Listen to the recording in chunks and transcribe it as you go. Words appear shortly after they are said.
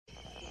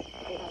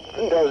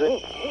does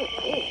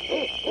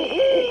it.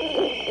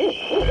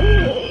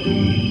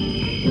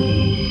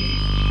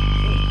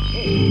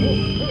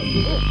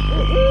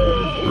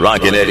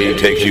 Rockin' Eddie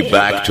takes you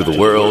back to the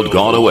world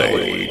gone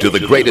away, to the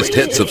greatest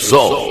hits of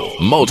soul,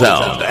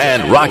 Motown,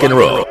 and rock and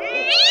roll.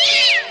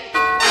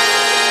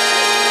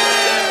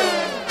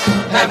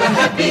 Have a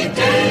happy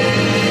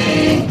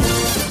day.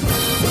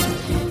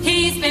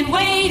 He's been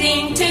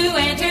waiting to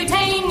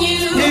entertain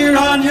you. Here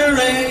on your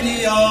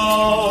radio.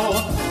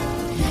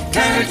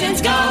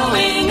 Curtains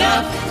going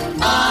up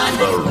on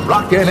The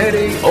Rockin'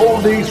 Eddie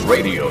Oldies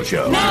Radio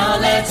Show. Now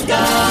let's go.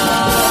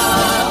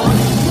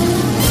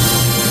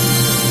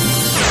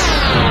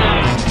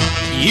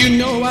 You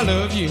know I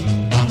love you,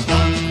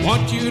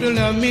 want you to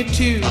love me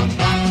too.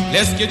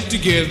 Let's get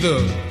together,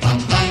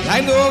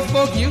 like the old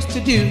folk used to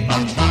do.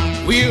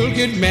 We'll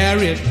get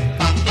married,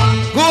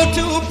 go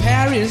to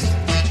Paris,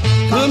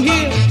 come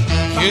here,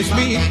 kiss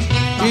me,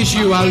 kiss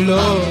you I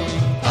love.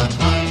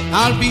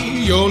 I'll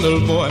be your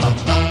little boy,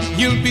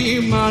 you'll be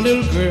my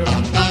little girl.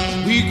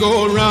 We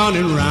go round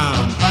and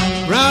round,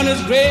 round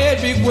this great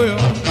big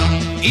world.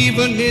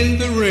 Even in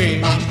the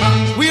rain,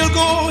 we'll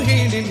go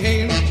hand in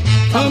hand.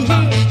 Come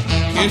here,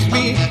 kiss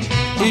me,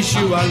 kiss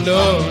you I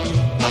love.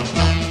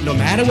 No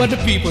matter what the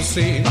people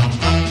say,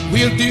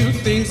 we'll do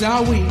things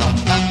our way.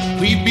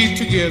 We'll be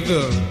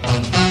together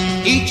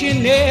each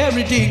and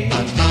every day.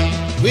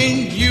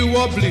 When you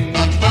are blue,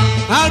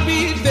 I'll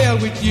be there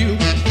with you.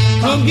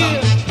 Come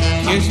here,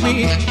 kiss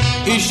me,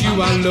 kiss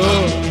you I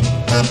love.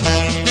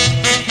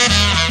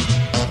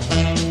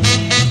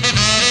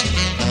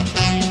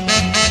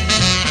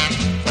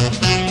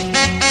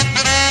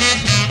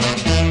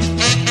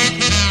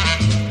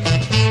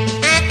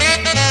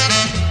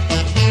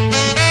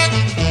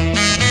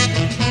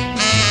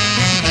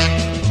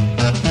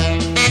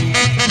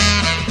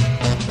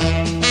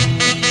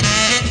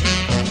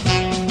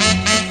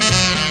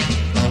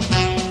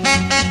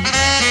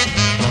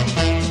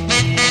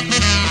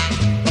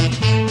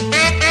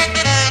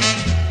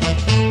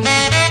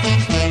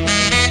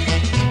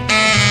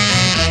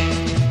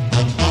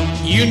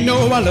 You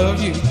know I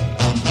love you,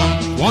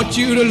 want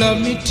you to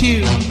love me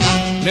too.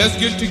 Let's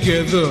get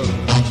together,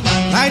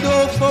 like the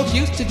old folks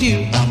used to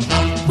do.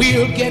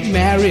 We'll get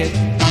married,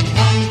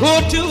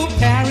 go to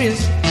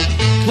Paris.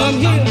 Come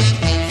here,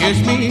 kiss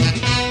me,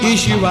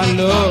 kiss you I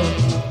love.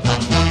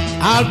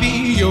 I'll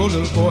be your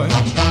little boy,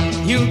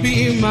 you'll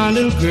be my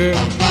little girl.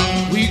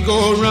 We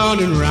go round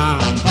and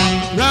round,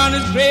 round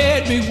this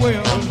great big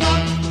world.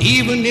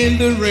 Even in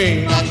the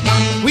rain,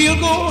 we'll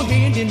go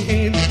hand in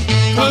hand.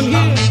 Come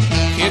here,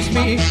 kiss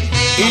me,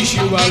 kiss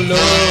you I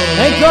love.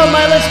 Thank you all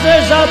my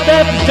listeners out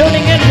there for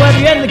tuning in, whether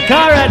you're in the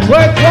car, at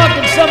work,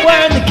 walking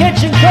somewhere, in the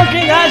kitchen,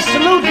 cooking. I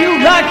salute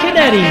you, Rockin'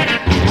 Eddie.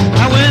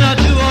 I went out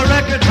to a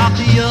record hop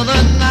the other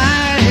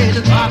night.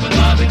 Poppin'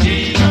 Bobby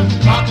G,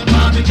 poppin'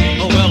 Bobby G.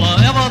 Oh, well,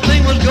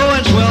 everything was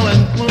going swell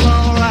and well,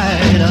 all right.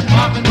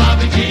 Poppin'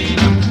 Bobby G,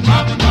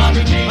 poppin'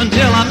 Bobby G.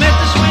 Until I met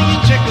the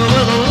swinging chick with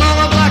a love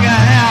of like a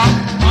hound.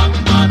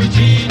 Poppin' Bobby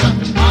G,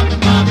 poppin'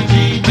 Bobby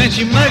G. Then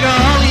she make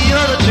all the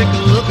other chicks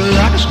look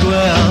like a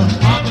square.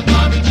 Poppin'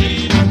 Bobby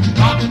G,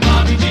 poppin'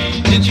 Bobby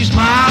G. Then she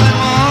smiled and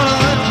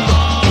watered,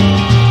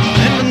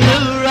 and I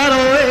knew right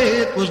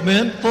away it was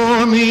meant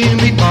for me to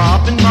be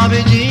poppin'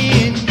 Bobby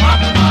Jean.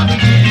 Poppin' Bobby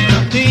G,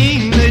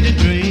 Teenage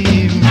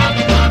dream.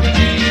 poppin' Bobby G.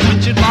 When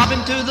she'd bop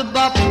into the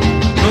bop,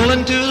 roll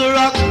into the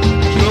rock,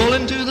 stroll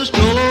into the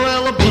stroller,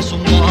 well, the bless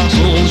of my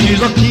soul,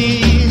 she's a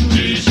teen.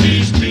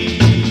 She's clean.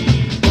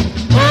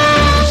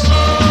 Oh, so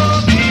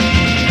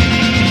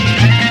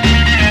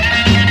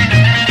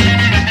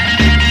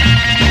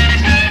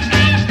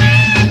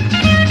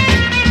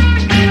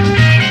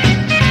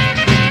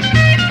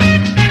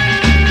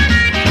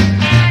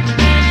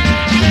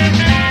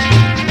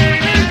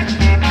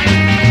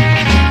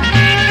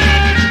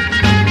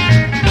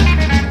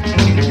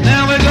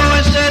now we're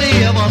going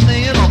steady,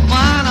 everything is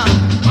fine.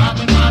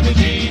 Poppin' Bobby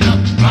G,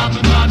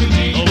 poppin' Bobby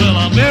G. Oh, well,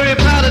 I'm very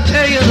proud to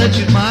tell you that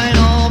she's mine,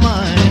 all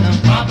mine.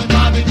 Poppin'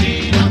 Bobby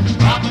G,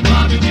 poppin'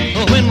 Bobby G.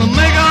 Oh, when we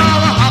make all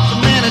the hops,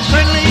 man, it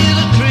certainly is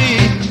a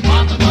treat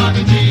Poppin'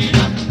 Bobby G,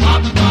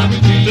 poppin' Bobby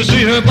G. to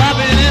see her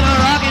bopping and a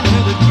rocking to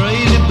the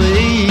crazy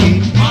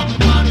beat. Poppin'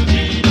 Bobby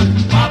G,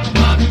 poppin'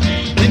 Bobby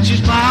G. Then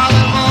she's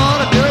smiling more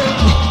to go,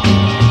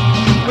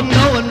 but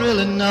no one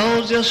really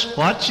knows just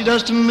what she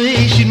does to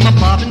me. She's my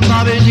poppin'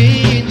 Bobby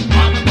Jean,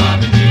 Poppin'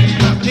 Bobby G,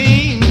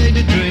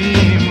 teenage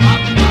dream.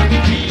 poppin' Bobby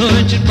G.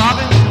 When she's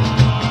bopping,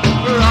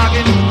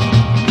 rocking,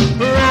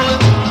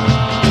 rolling,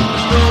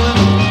 strolling,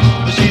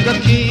 but she's a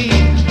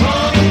king.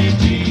 Bobby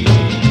G,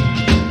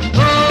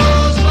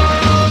 Oh,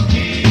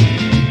 smoky,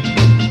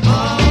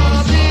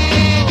 oh,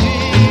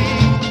 sweetie,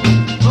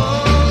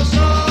 oh,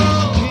 so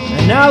king.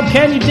 And now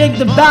can you dig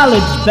the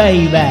ballads,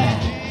 baby?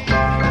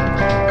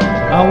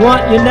 I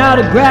want you now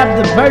to grab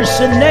the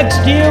person next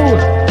to you,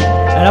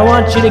 and I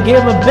want you to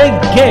give him a big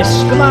kiss.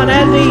 Come on,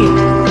 Andy.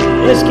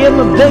 Let's give him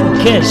a big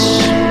kiss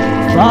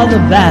for the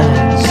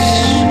ballads.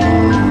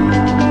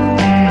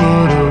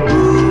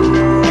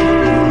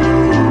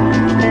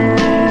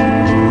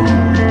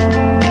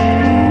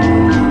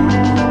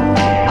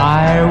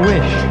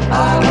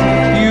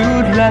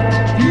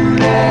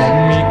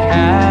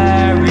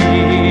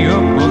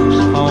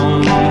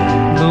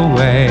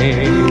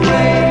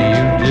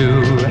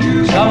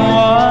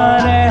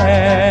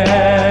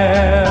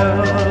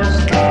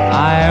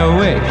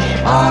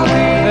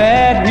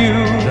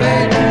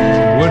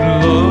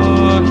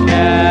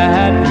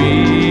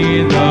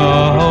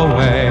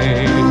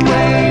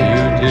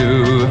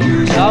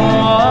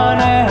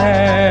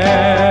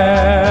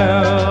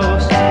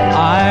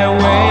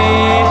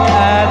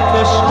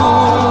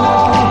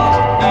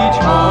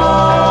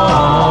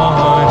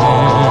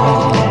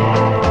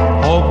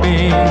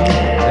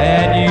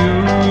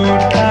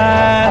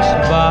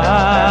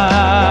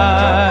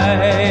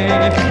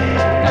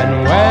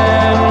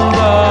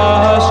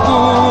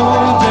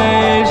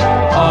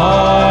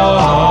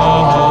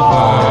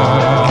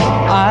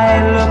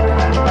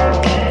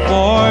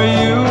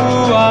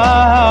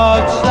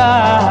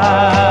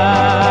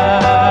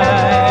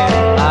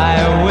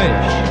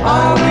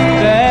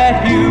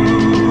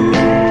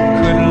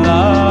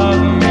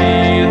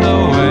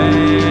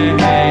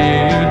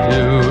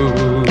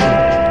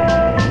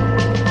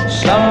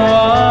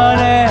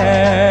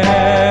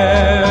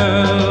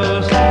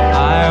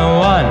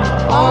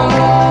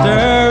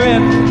 wonder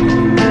if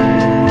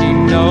he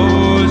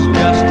knows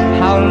just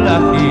how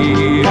lucky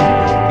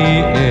he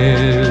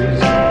is.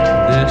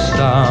 There's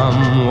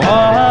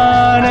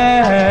someone else.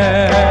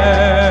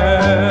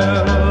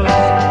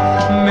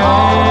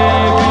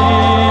 Maybe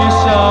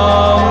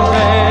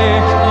someday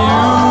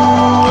you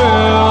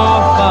will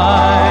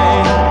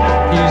find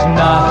he's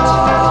not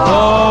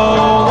the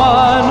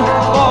one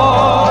for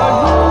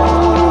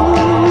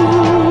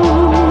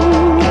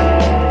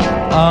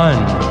you.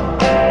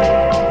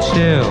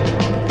 Until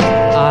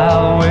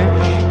I'll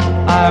wish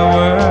I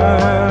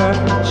were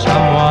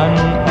someone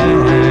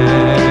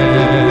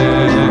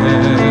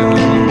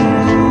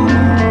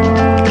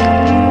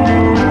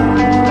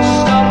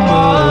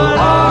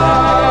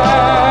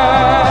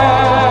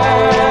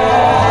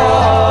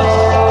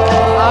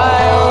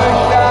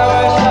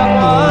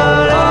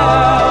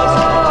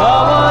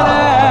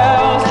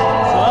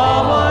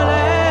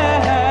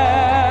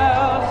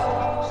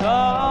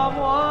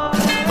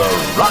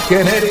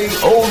Rockin' Eddie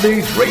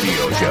Oldies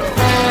Radio Show.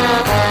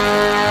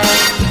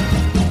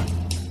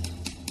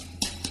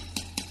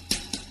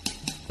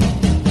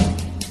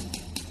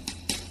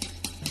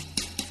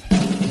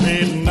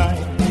 Midnight,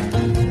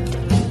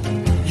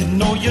 you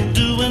know you're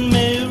doing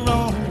me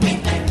wrong,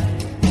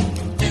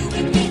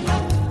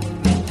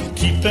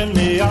 keeping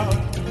me out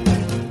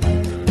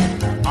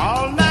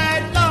all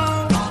night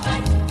long.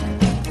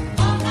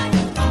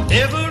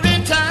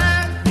 Every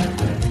time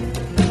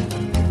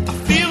I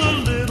feel a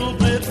little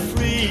bit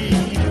free,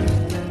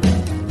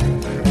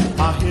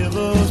 I hear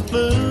those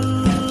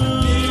blues,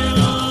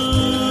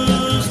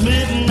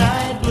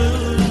 midnight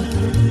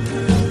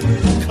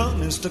blues,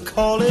 comes to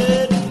call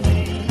it.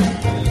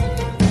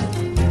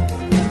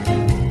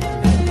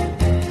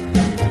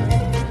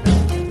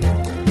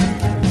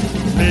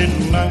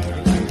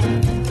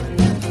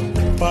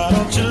 Why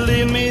don't you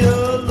leave me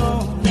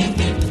alone?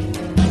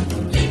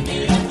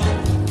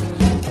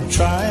 I'm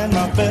trying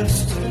my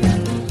best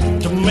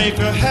to make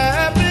a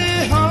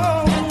happy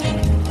home.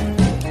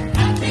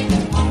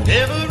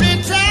 Every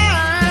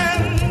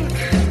time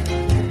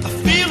I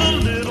feel a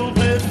little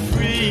bit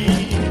free,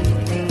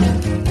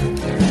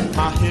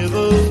 I hear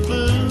those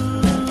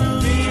blues,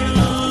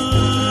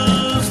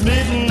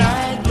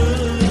 midnight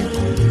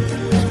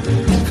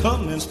blues,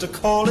 coming to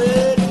call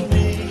it.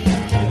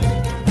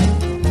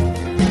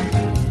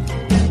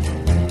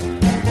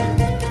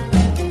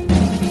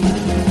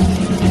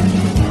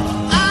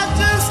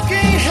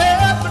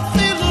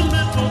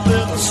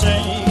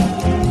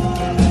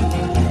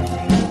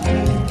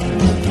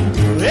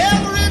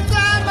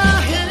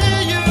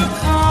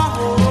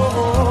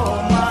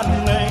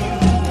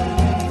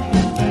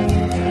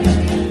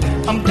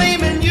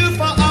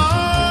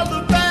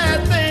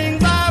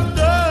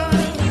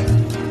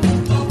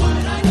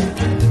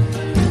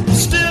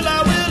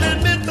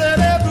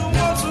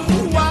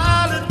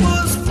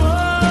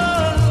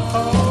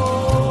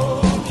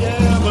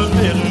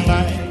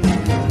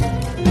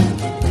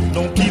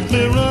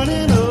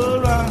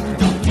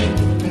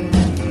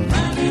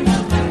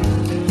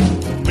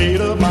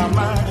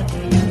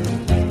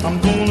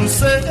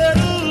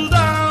 Settle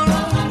down.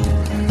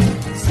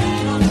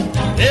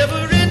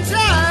 Every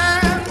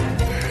time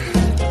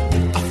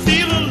I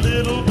feel a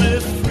little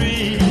bit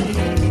free,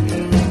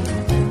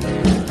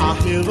 I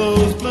hear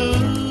those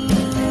blues,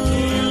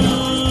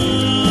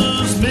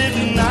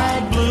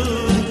 midnight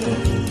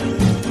blues,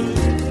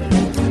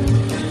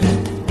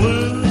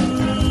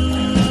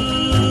 blues,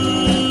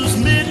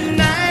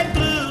 midnight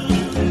blues.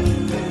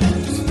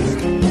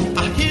 I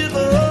hear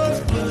those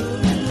blues,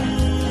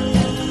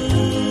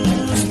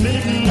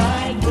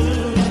 midnight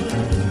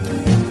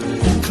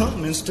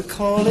comes to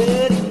call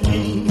it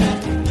me.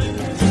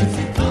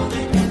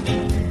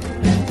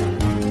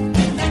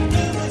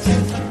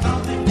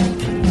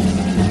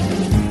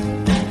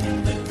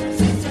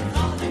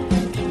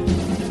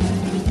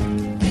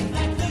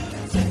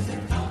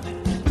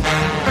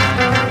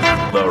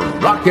 The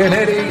Rockin'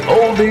 Eddie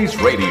Oldies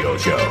Radio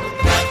Show.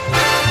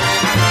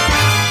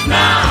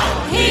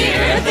 Now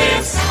hear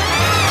this.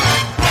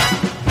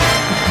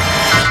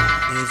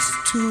 It's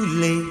too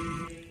late,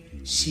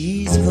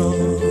 she's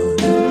gone.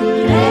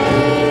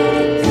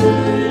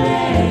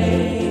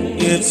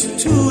 It's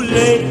too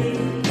late,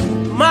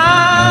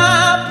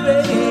 my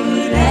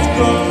baby's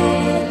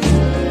gone.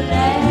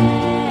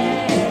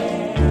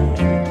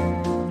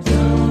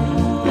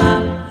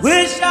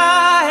 Wish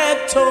I had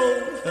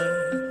told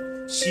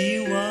her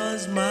she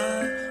was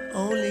my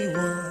only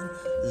one.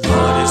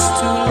 Lord, it's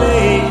too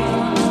late,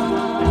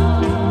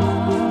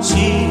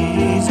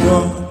 she's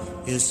gone.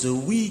 It's a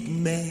weak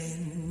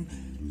man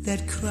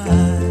that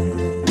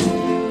cries.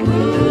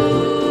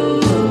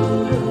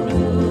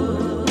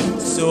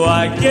 So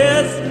I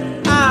guess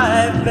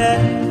I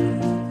better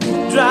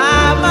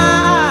dry my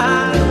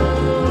eyes.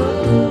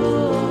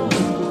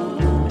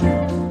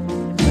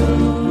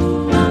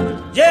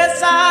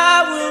 Yes,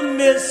 I will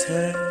miss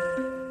her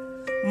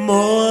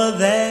more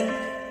than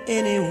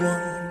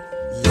anyone.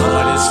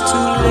 Lord, it's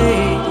too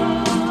late.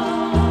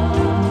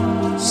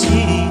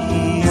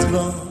 She's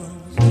gone.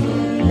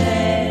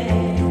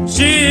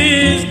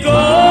 She's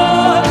gone.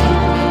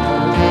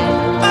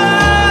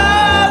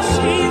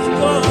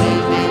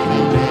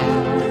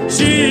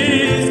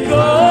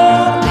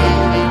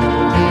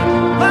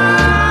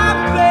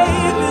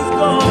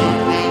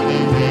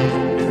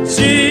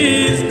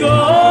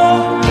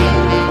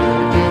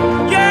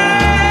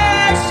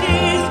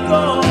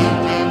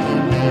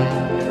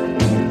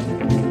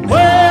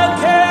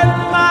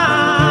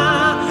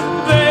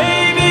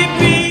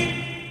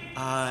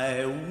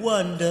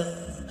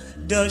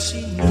 does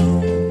she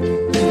know?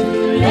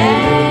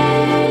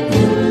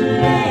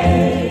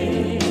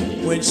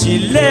 When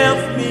she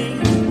left me,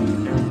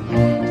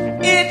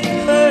 it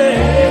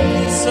hurt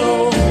me so.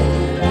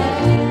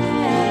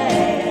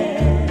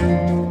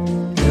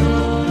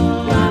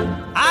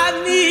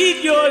 I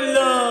need your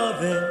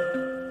loving.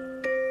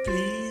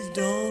 Please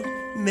don't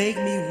make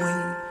me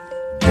wait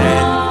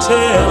and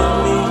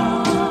tell me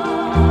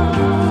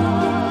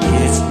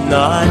it's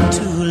not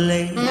too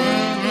late.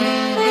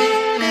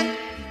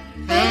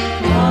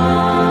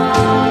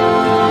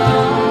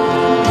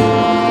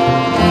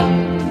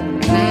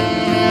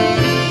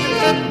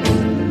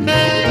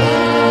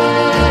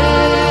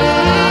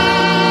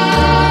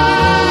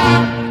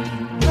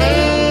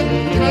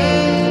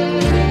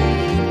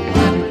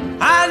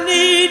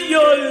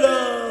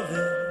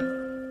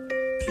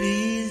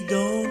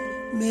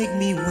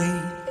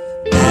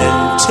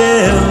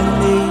 Tell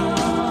me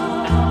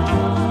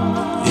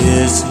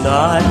it's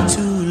not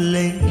too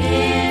late.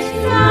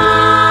 It's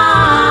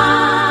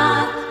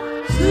not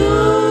too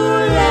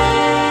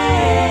late.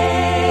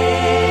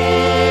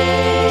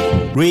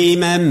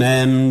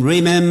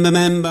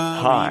 Remember.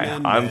 Hi,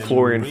 I'm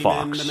Florian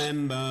Fox.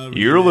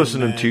 You're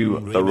listening to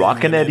the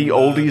Rockin' Eddie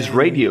Oldies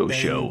Radio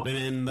Show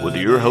with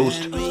your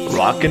host,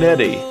 Rockin'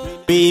 Eddie.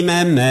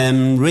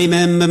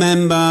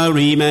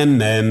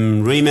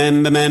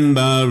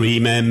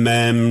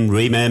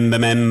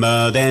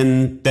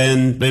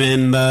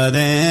 Remember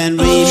then.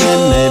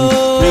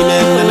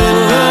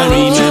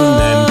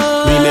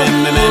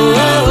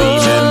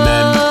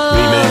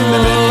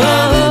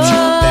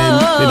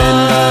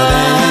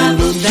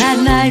 That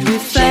night we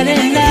fell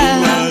in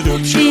love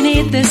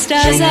beneath the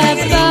stars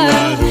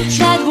above.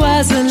 That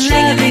was a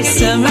lovely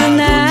summer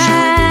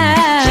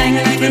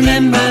night.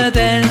 Remember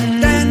then.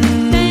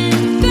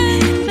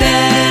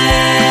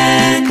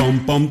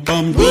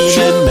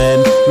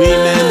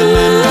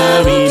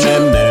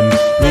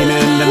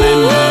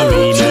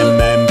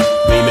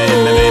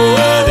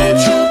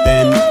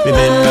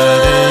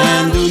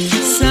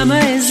 Summer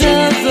is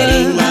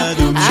over,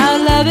 our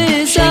love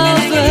is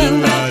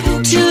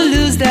over. To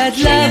lose that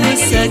love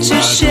is such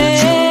a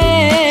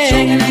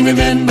shame.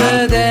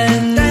 Remember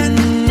then,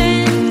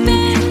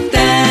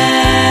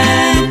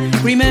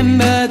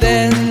 remember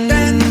then,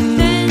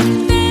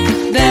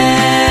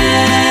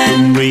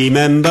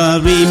 remember.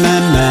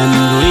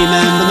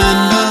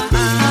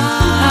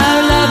 Our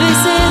love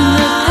is in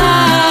the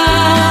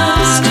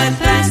past.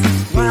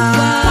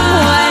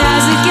 Why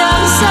has it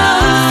gone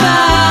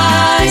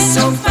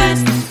so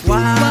fast?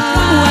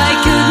 Why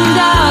couldn't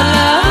our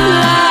love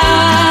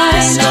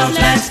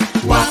last?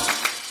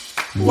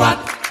 What?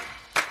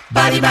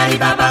 Body,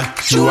 baba,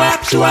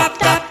 shoo-up,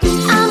 tap.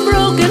 I'm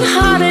broken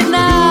hearted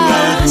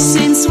now,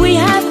 since we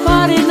have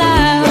parted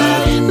now.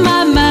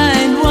 My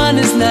mind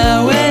wanders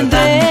now and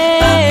then.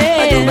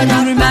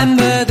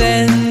 Remember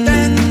then,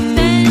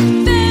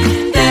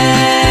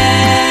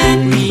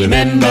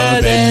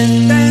 remember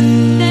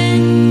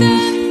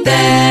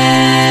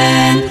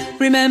then,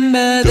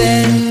 remember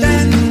then,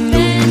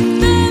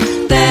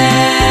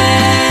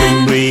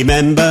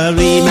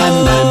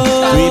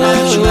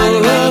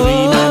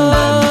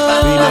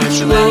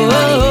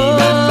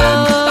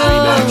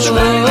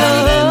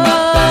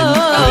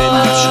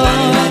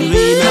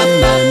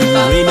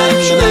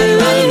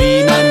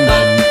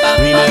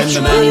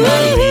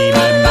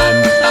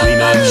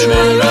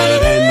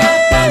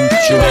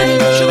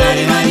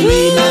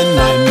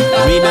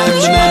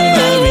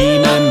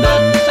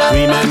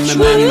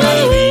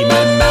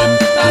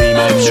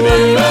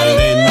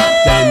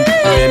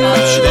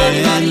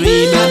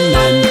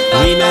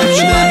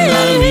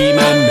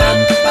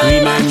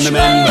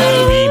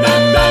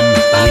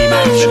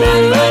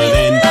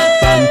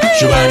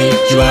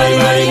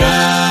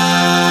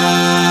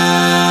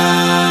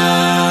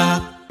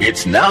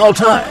 It's now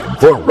time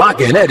for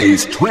Rockin'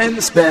 Eddie's Twin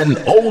Spin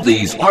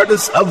Oldies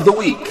Artists of the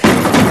Week.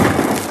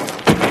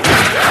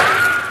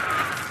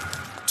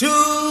 To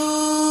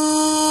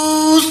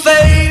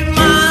save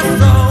my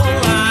soul,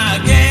 I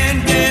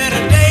can't get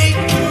a date.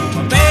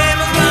 My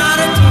baby's got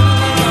a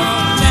tour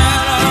on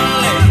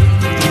Saturday.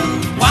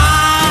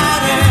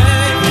 Wide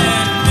egg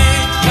and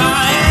big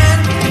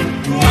giant,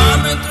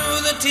 coming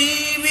through the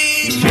TV,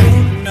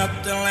 shooting up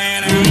the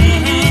land.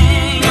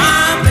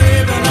 My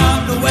baby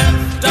loved the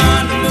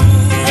Western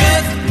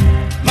movies.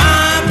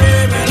 My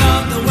baby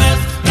loved the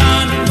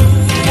Western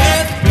movies.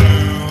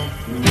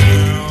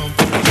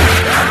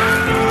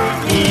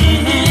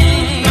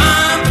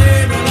 My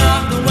baby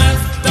loved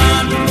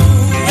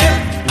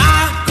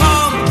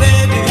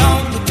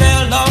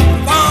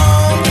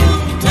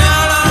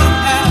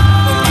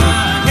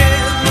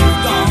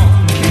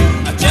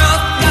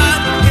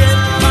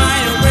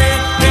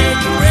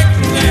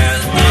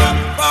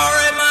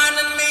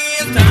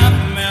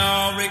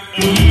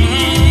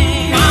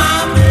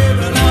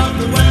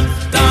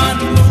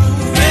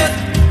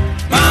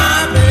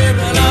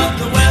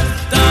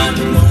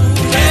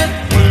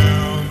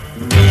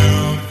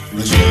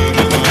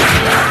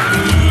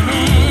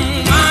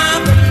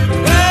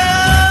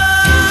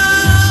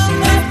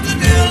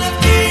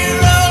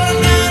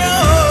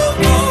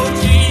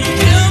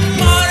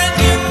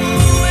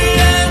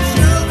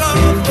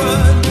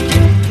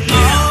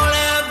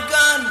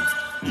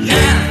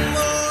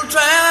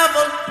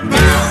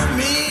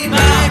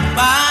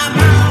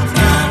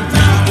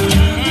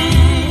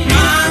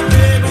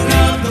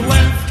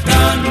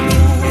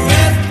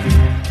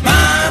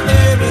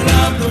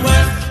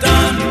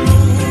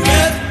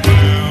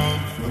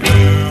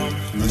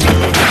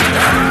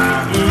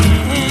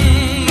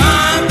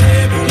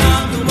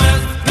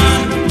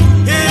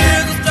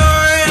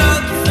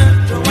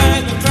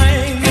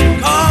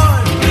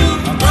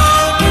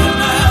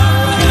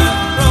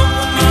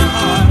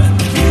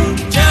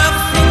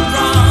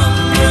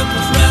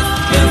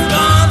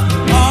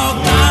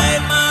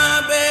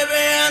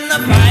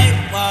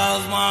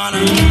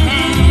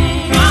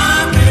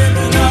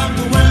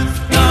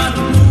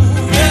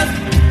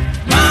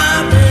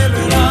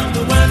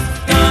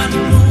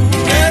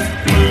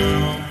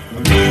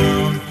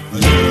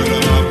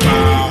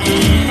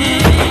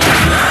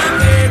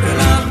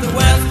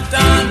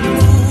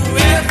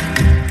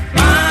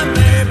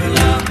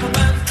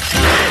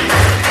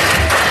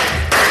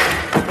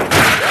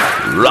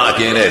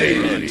Rockin'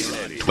 Eddie's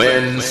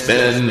Twin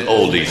Spin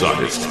Oldies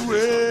Artist.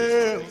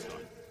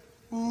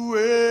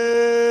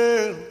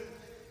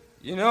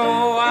 You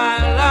know I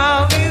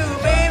love you,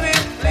 baby,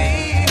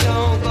 please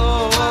don't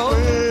go.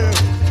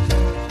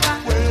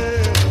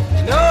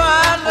 You know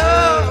I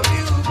love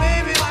you,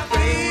 baby,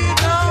 please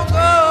don't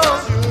go.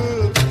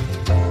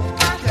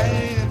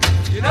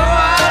 You know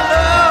I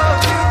love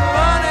you,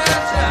 honey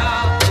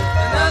child,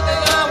 and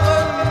nothing I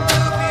wouldn't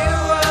do if you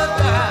were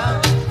down.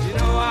 You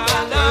know I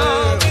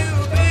love you,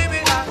 baby,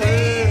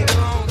 please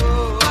don't go.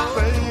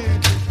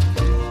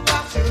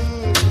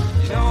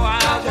 You know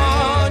I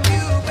want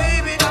you,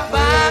 baby,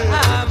 by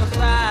my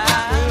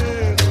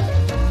side.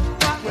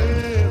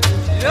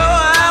 You know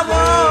I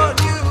want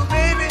you,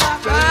 baby,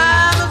 by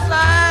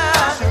my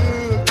side.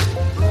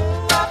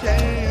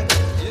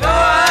 You know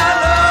I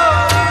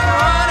love you,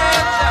 honey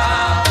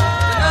child,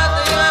 and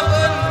nothing I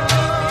wouldn't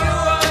do if you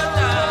were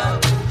down.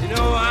 You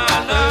know I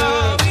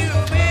love you,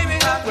 baby,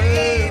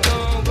 please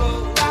don't go.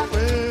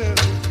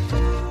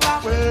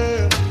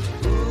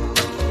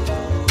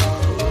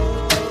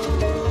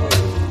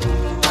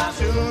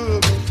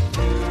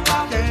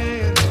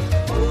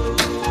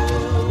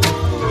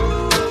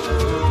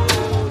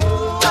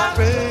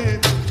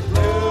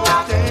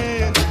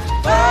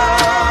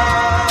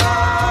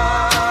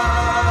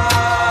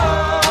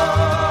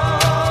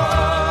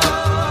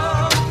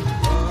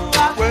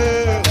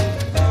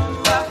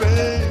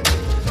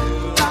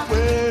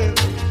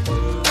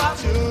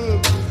 You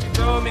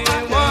told me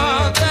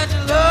once that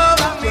you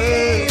loved me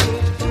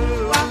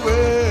was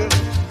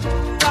true.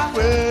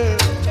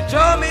 You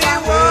told me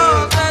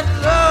once that you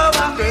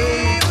loved me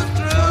was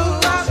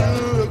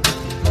true.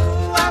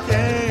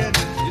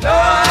 You know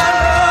I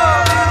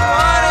love you,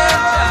 honey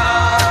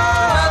child,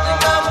 nothing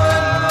I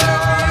wouldn't do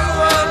for you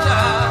one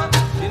time.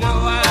 You know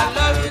I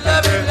love you,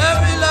 love you, love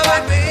you, love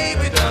you,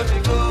 baby, don't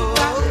you go,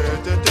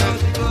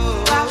 don't you go,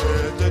 don't you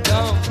go,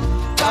 don't you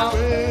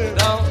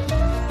go.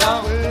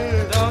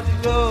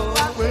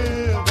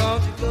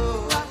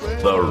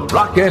 The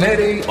Rockin'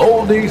 Eddie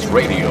Oldies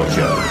Radio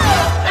Show.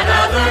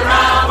 Another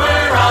hour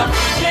of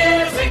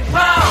music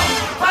power.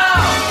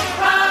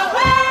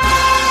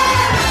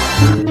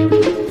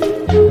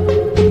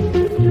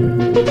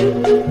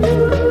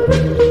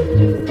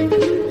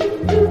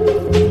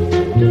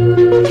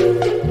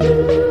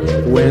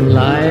 When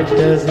life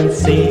doesn't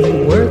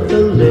seem worth the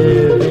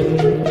living,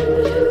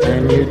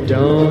 and you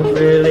don't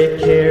really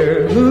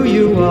care who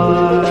you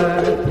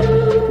are,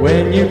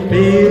 when you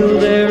feel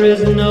there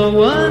is no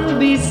one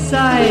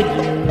beside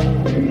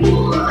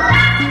you,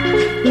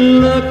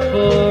 look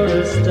for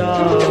a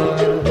star.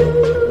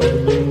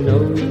 When you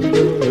know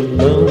you're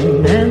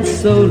alone and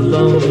so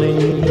lonely,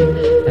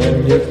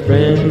 and your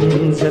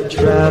friends have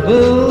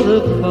traveled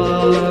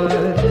afar,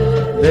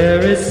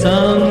 there is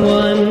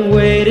someone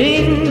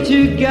waiting to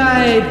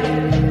guide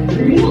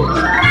you.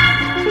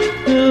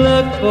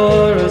 Look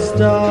for a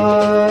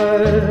star.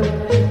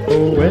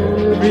 Oh,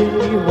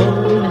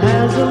 everyone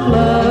has a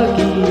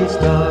lucky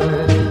star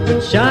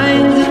that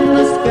shines in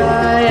the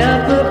sky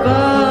up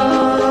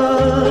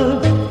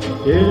above.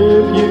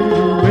 If you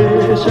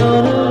wish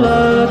on a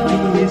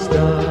lucky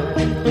star,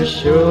 you're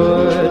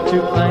sure to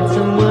find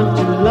someone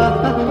to love.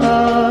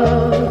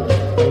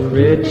 A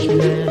rich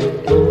man, a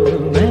poor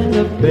man, a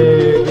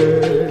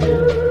beggar,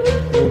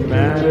 no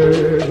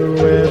matter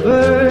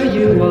whoever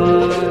you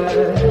are,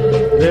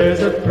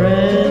 there's a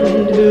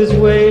friend who's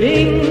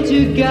waiting to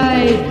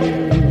guide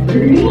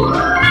you.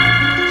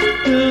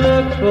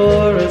 Look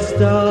for a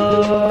star.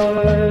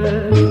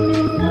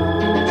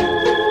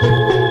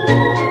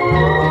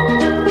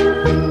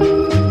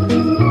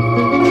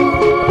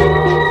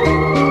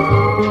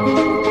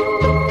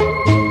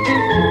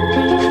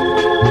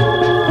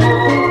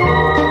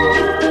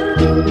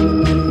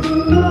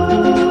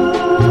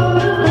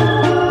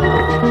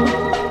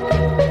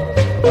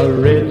 A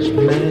rich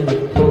man, a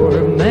poor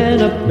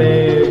man, a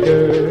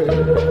beggar,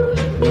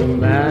 no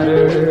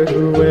matter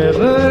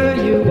whoever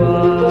you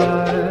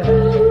are,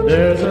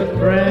 there's a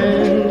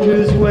friend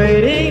who's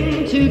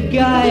waiting to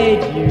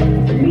guide you.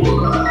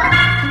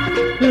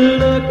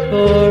 Look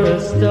for a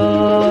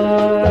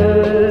star,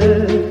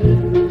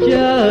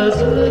 just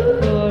look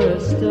for a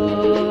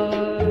star.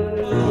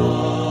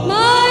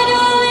 My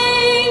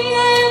darling,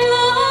 I'm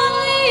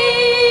lonely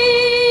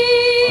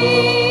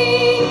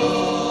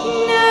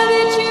now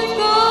that you've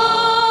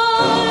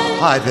gone.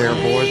 Hi there,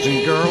 boys and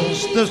girls.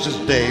 This is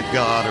Dave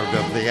Goddard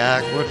of the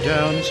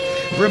Aquatones,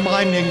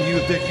 reminding you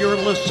that you're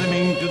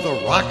listening to the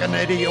Rockin'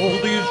 Eddie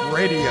Oldies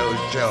Radio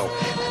Show.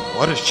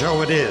 What a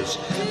show it is.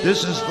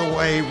 This is the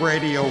way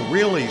radio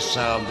really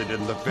sounded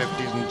in the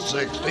 50s and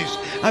 60s.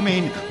 I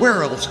mean,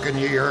 where else can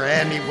you hear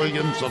Andy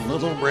Williams and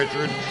Little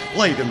Richard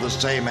played in the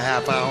same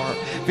half hour?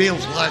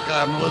 Feels like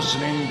I'm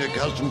listening to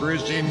Cousin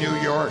Brucey in New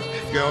York,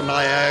 Joe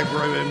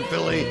Niagara in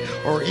Philly,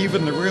 or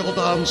even the real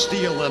Don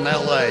Steele in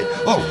L.A.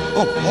 Oh,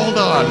 hold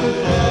on.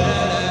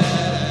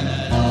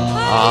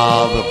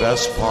 Ah, the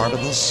best part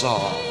of the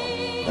song.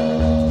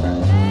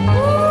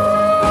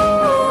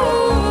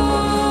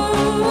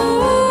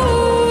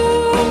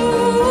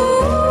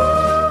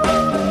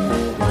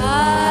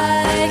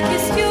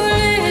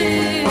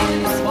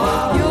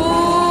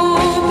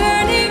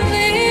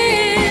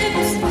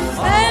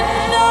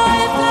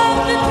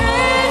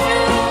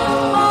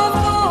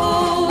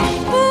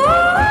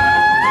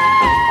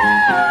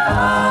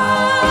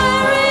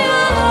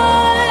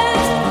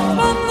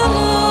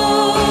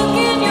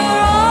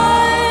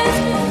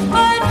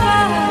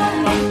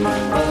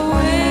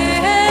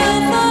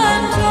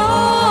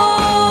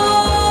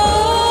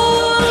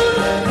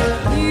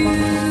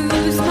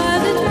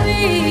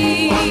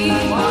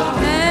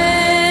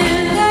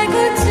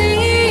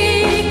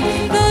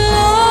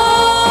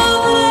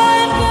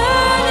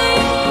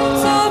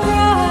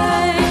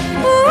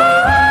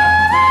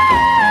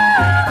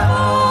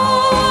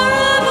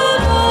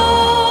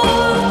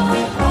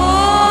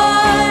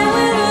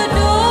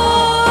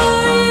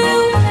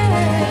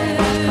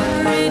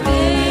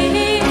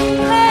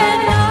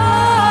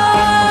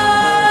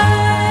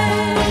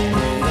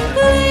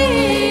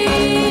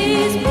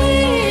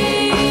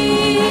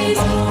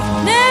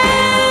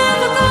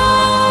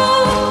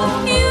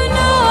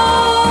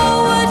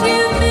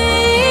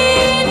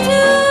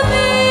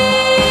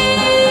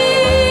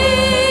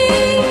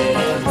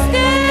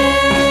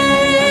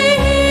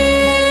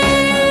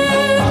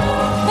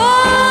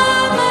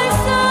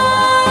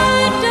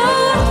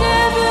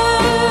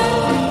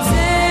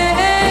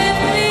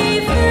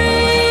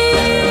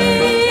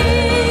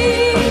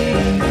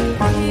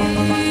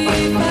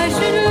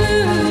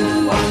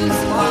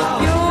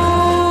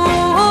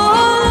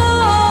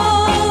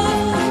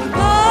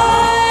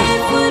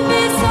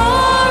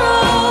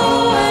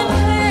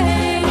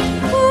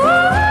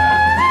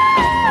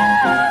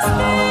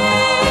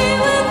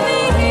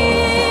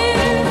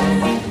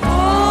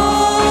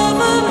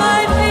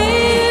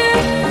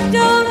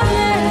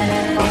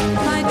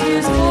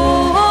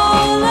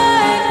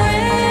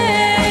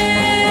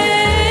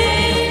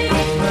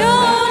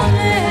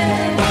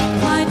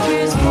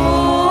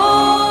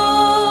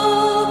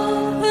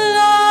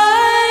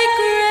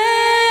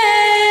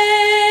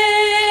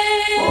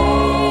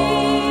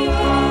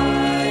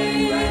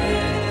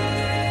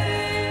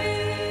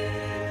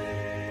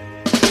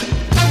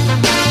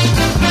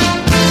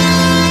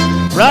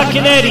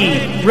 Rockin'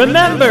 Eddie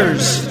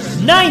remembers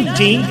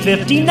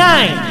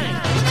 1959.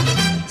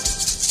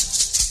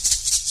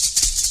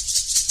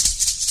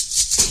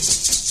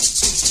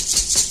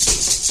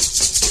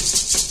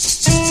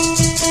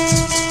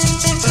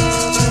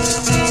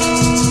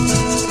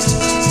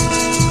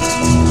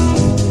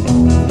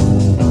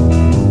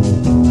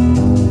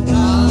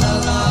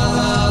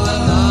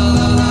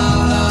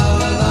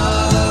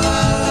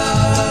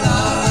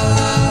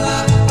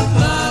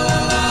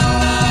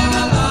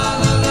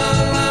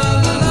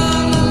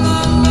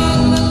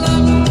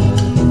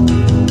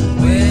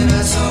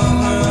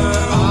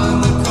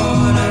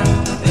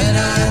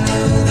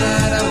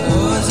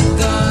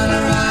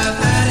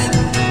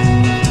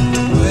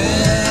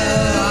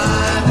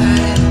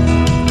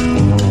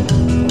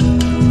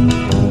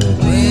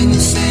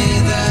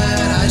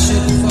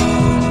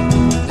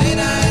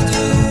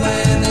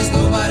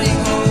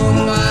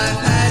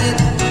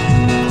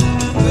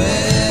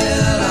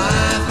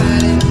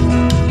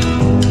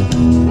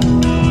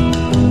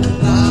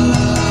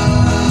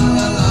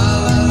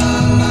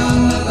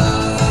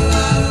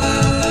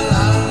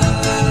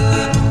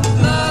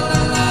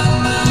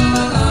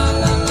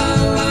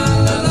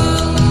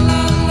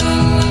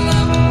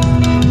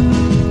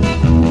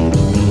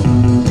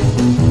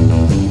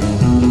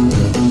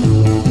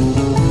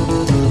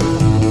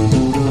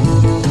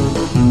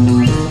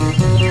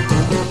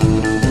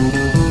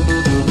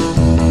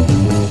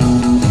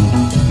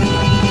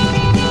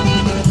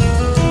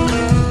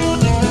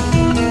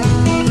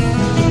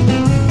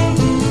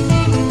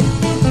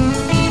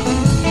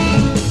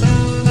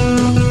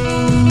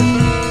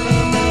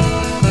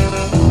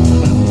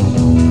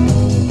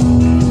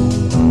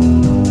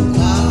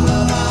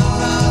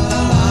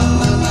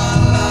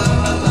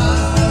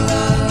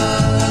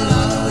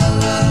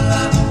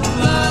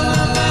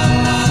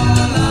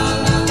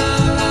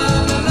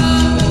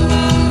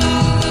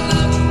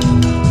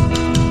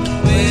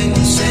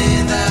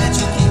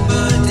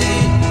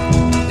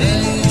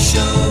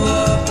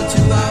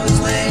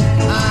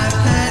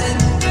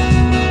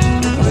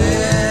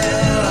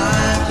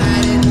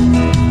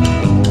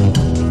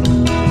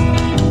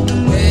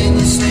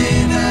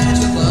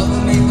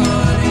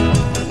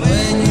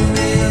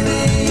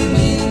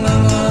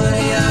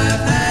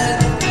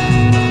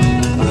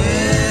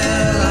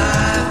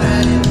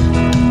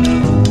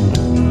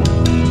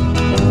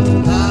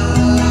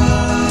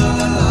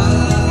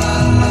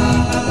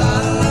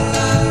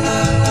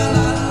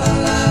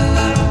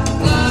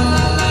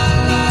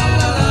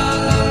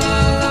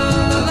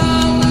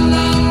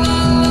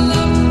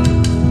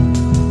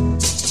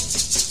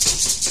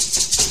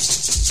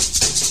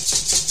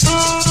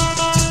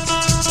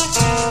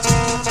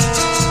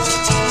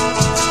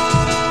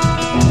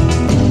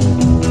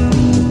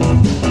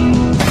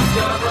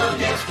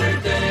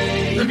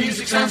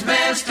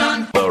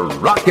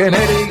 Rockin'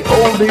 Eddie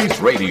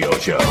Oldies Radio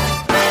Show.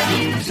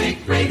 Music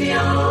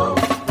Radio.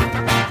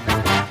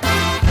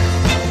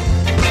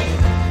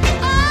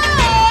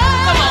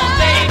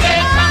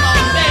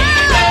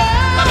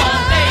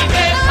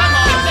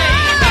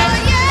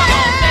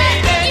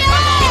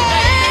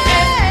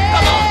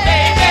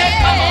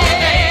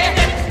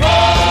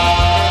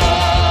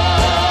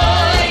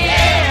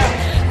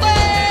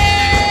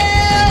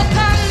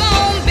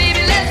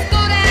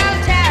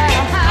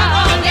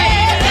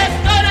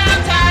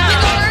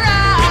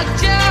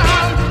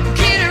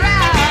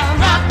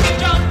 Rock,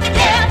 jump, get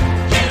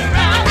around.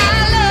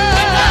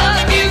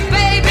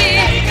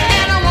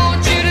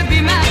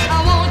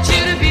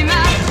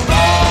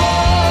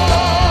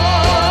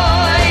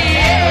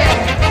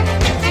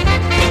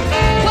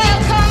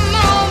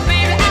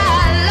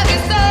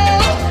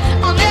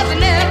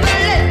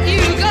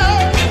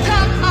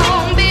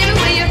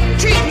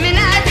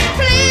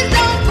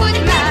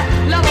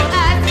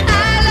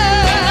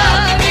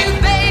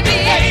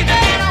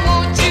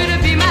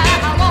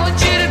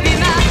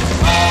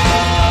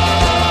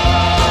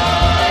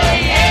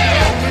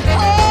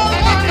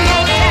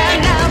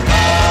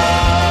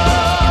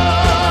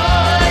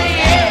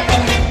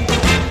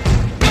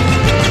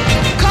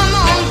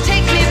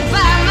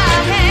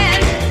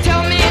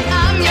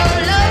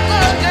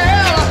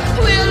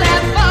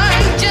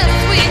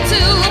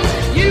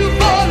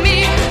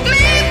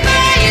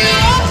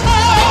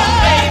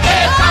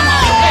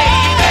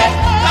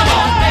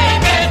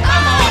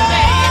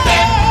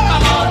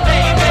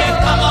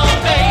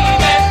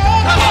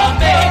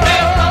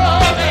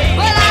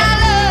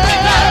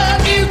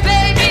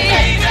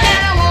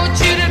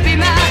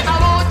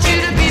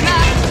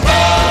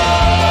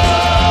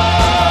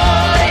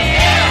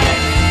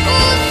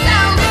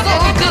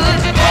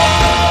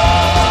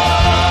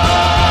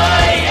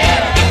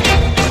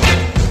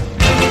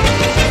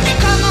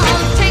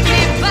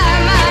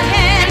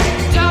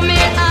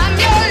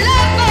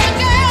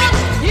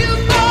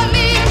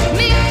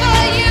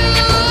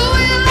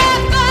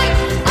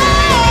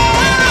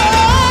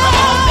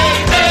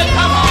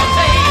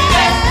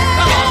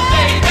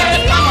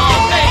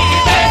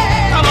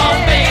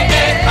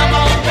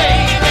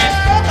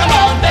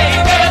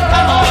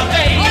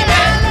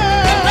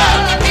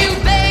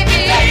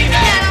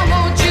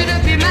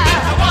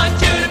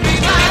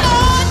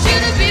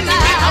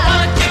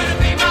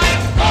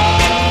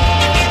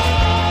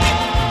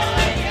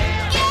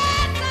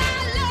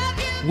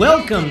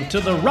 Welcome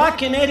to the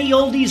Rockin' Eddie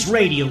Oldies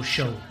radio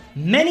show.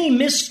 Many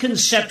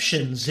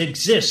misconceptions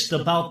exist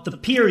about the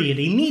period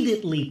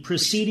immediately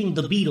preceding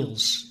the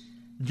Beatles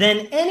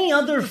than any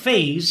other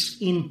phase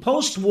in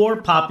post-war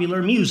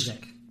popular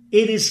music.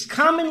 It is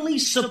commonly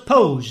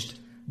supposed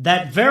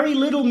that very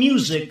little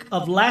music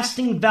of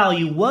lasting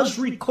value was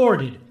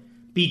recorded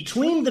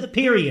between the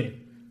period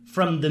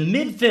from the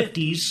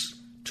mid-50s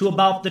to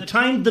about the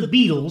time the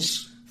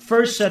Beatles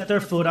first set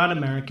their foot on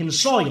American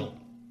soil.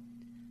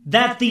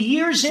 That the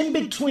years in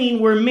between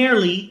were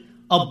merely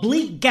a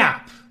bleak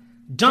gap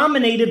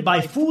dominated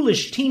by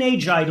foolish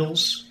teenage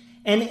idols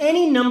and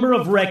any number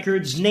of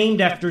records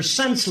named after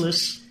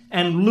senseless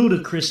and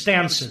ludicrous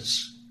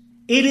dances.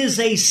 It is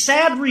a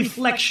sad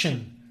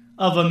reflection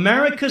of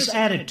America's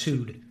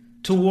attitude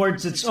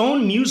towards its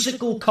own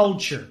musical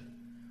culture,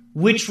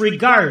 which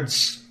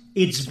regards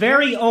its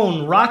very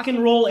own rock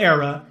and roll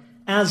era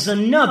as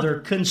another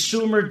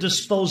consumer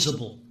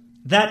disposable.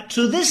 That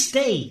to this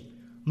day,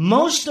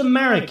 most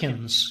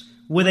Americans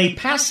with a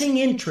passing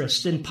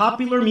interest in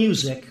popular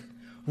music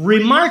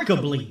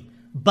remarkably,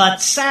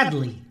 but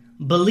sadly,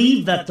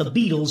 believe that the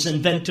Beatles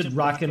invented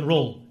rock and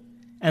roll,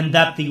 and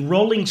that the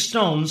Rolling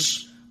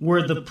Stones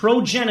were the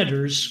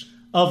progenitors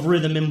of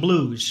rhythm and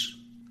blues.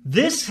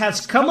 This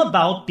has come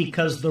about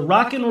because the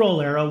rock and roll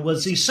era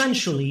was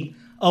essentially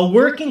a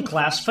working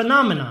class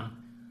phenomenon,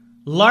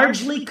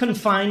 largely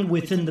confined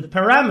within the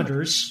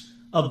parameters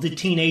of the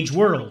teenage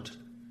world.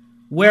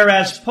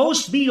 Whereas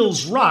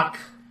post-Beatles rock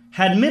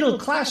had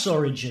middle-class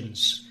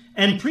origins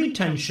and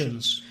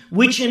pretensions,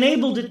 which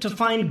enabled it to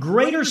find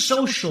greater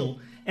social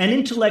and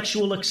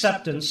intellectual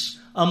acceptance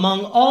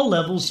among all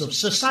levels of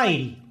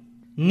society.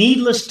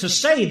 Needless to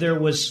say, there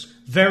was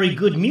very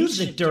good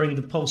music during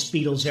the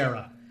post-Beatles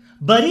era,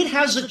 but it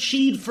has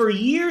achieved for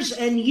years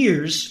and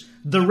years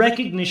the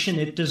recognition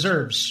it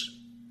deserves.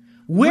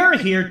 We're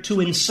here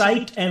to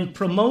incite and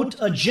promote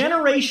a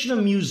generation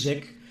of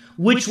music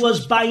which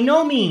was by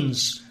no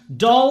means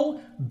dull,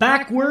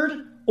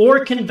 backward,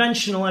 or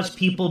conventional as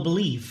people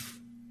believe.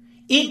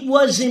 It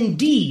was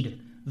indeed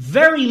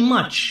very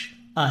much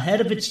ahead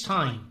of its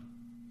time.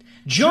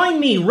 Join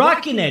me,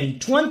 Rockin' Eddie,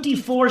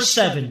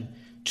 24/7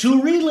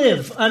 to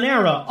relive an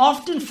era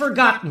often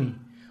forgotten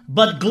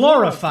but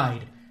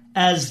glorified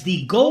as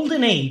the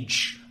golden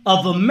age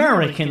of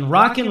American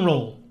rock and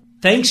roll.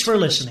 Thanks for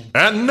listening.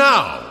 And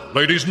now,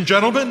 ladies and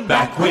gentlemen,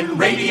 back when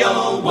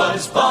radio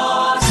was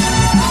boss.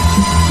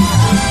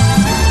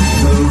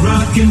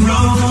 Rock and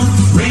roll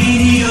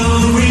radio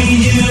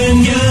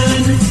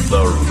reunion.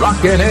 The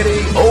Rockin'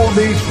 Eddie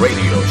Oldies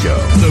Radio Show.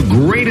 The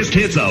greatest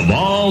hits of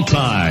all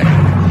time.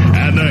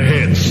 And the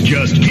hits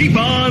just keep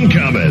on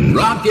coming.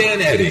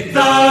 Rockin' Eddie. The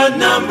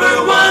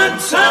 #1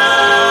 sound.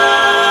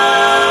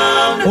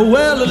 Oh,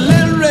 well, a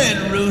little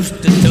red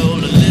rooster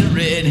told a little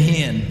red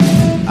hen,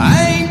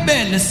 I ain't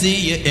been to see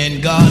you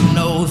in God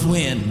knows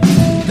when.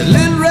 The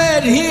little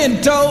red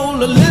hen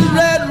told a little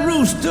red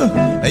rooster,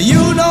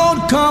 you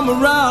don't come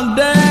around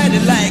daddy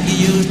like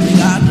you used to.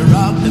 Got to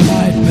rock the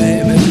night,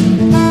 baby.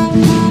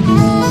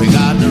 We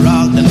got to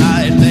rock the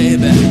night,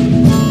 baby.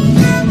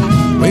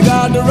 We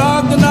got to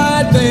rock the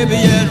night, baby.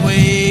 Yes,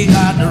 we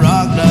got to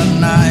rock the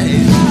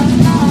night.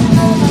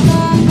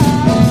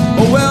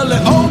 Oh, well, the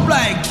old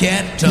black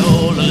cat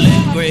told a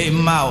little gray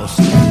mouse,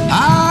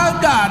 I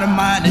got a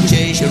mind to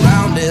chase you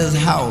around this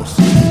house.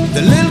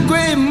 The little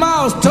gray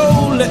mouse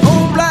told the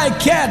old black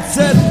cat,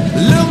 said,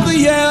 look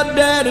here,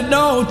 daddy,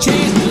 don't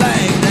chase me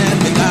like that.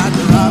 We got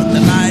to rock the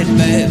night,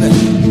 baby.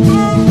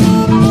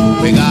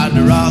 We got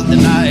to rock the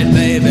night,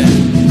 baby.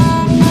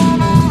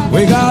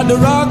 We got to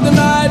rock the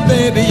night,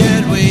 baby.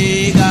 Yes,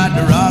 we got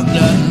to rock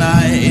the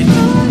night.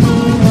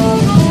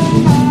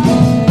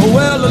 Oh,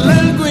 well, the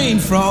little green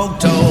frog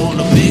told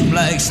a big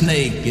black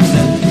snake, he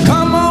said,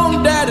 come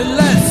on, daddy,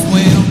 let's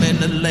swim in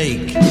the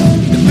lake.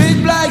 The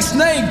big black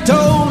snake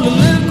told the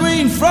little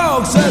green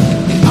frog, said,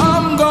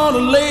 I'm gonna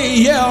lay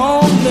here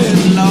all day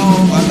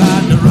long. I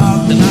got to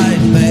rock the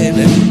night,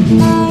 baby.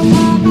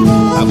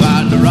 I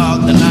got to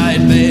rock the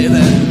night,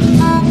 baby.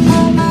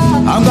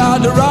 I've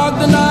got to rock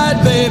the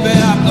night, baby.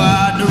 I've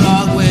got to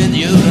rock with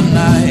you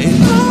tonight.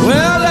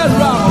 Well, let's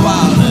rock a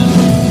while then.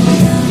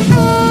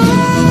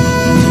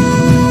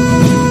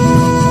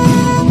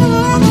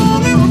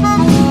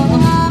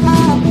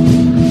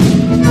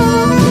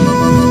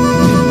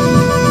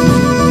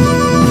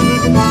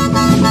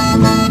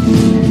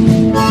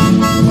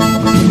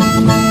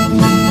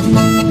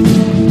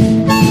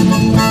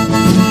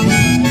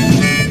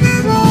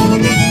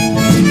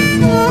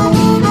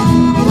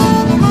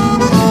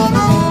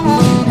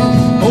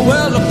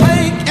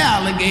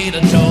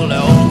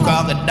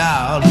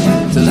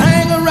 Says,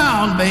 hang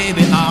around,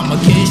 baby, I'ma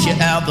kiss you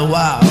out the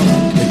wild.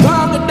 The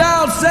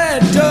crocodile said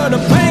to the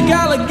pink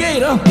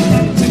alligator,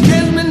 so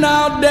kiss me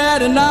now,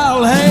 daddy, and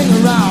I'll hang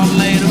around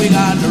later. We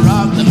got to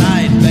rock the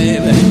night,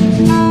 baby.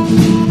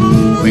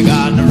 We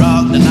got to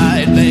rock the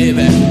night,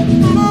 baby.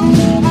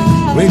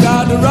 We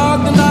got to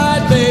rock the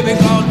night, baby,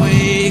 cause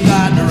we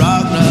got to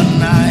rock the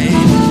night.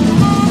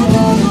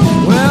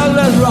 Well,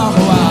 let's rock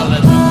a while,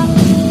 let's rock.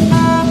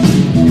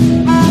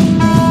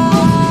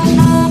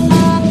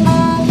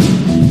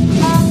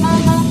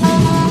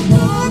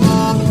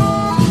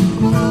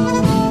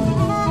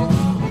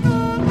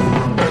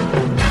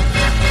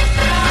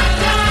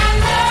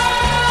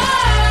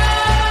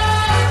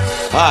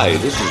 Hi,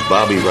 this is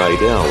Bobby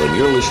Rydell, and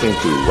you're listening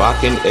to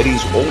Rockin'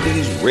 Eddie's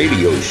Oldies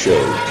Radio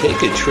Show.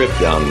 Take a trip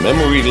down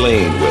memory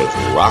lane with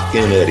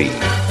Rockin' Eddie.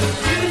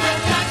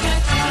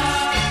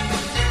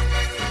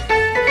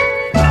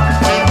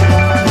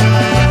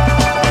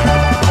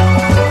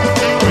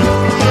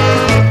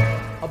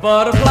 A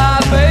butterfly,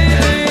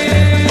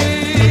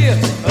 baby,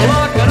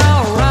 looking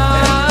all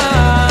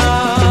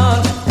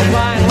around,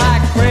 flying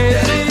like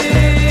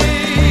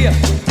crazy,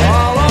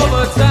 all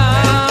over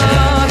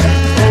town.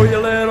 Oh, you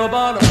little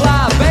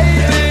butterfly,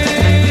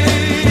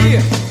 baby,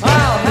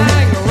 I'll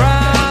hang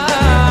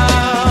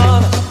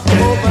around,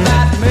 hoping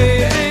that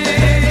maybe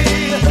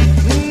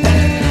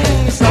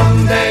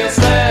someday you'll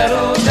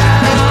settle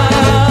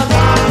down.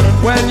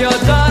 When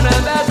you're done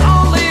and there's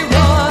only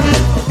one,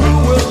 who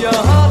will your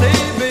honey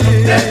be?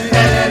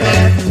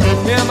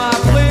 Hear my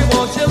plea,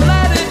 won't you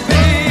let it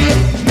be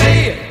me?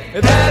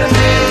 It better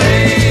be me,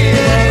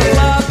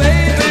 butterfly,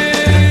 baby.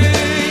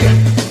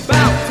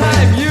 About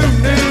time you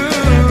knew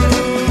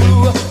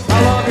I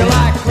love you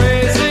like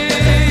crazy.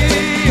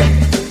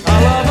 I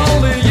love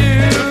only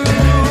you.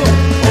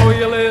 Oh,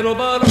 you little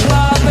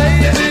butterfly,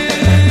 baby.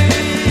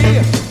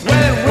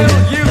 When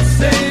will you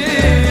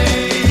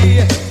see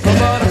a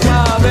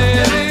butterfly,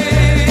 baby?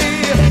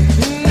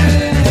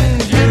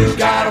 You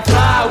gotta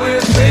fly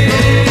with me.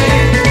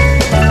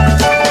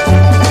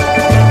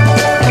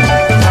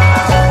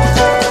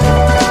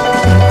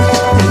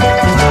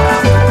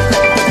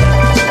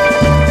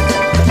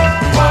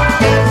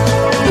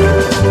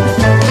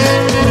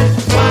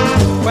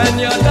 When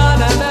you're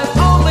done and there's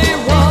only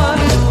one,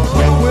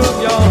 who will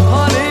your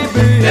honey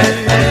be?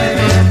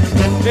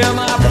 Hear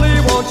my plea,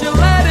 won't you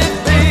let it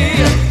be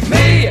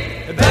me?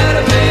 It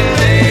better be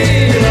me,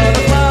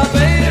 butterfly,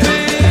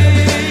 baby.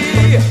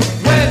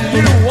 When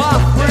you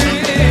are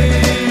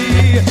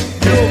free,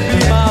 you'll be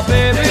my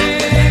baby.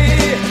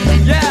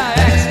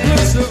 Yeah,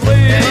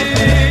 exclusively.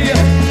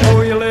 Oh,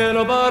 you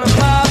little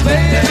butterfly,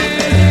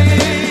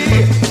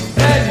 baby.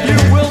 Then you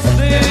will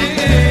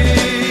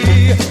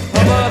see a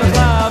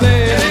butterfly,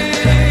 baby.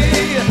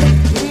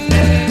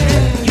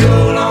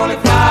 You'll only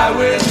fly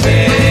with me.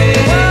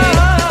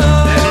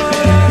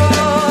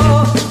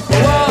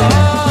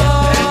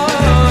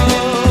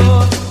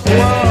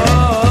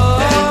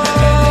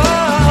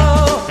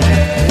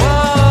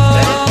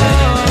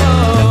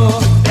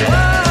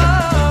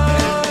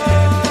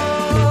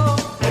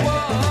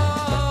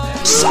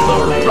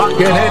 The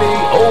Rockin' Eddie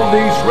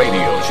Oldies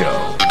Radio Show.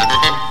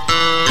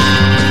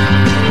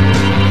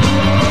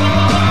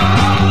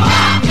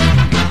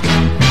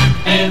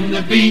 And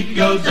the beat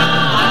goes on.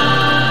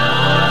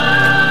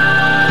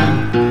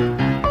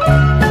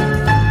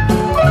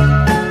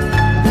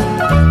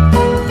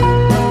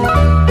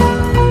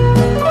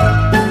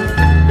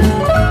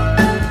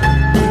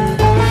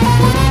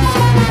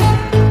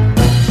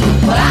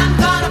 Well, I'm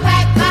gonna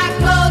pack my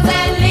clothes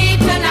and leave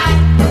tonight.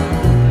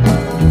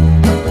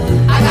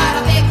 I got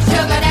a big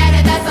sugar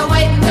daddy that's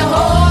waiting to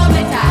hold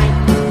me tight.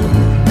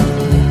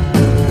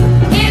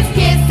 His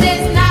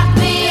kisses knock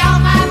me on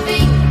my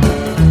feet.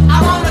 I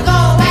wanna go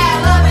where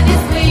loving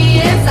is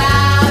sweet in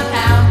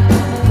Southtown,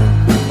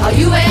 or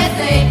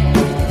USA.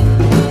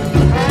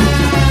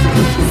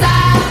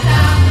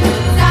 Southtown,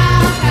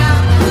 Southtown,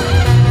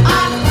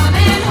 I'm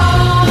coming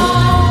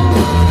home.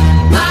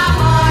 My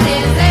heart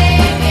is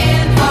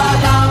aching for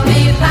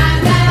lonely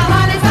times and a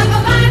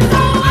honeysuckle vine,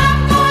 so I'm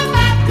going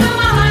back to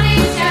my honey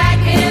shack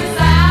in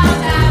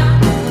Southtown,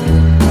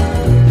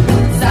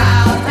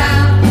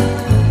 Southtown,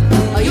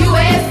 or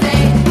USA.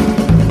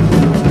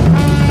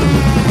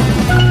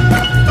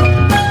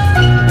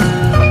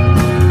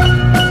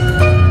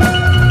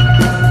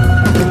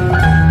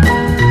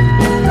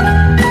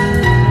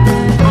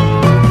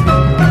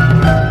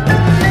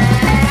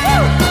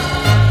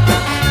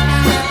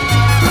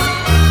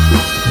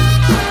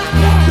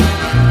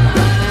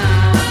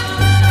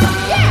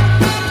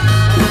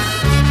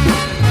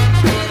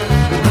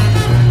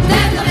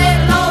 There's a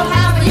little old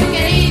house where you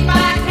can eat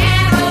by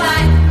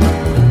candlelight,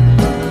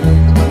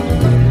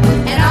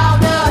 and all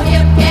the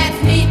hip cats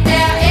meet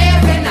there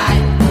every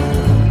night.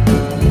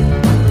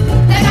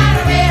 They got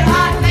a red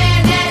hot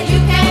man that you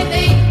can't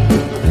beat,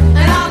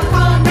 and all the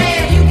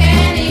cornbread you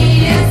can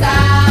eat in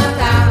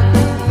Southtown,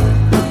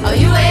 or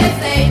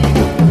USA.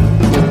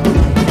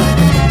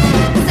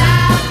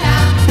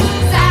 Southtown,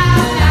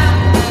 Southtown,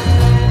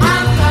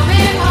 I'm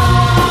coming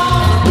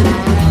home.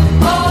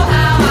 Oh,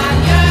 how I'm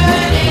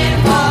yearning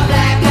for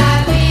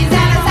black-eyed peas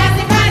and a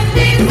sassy fried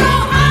steak. So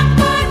I'm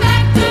going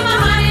back to my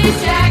honey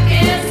shack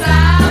in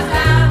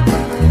Southtown,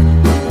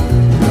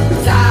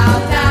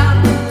 Southtown,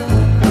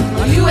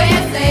 or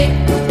USA.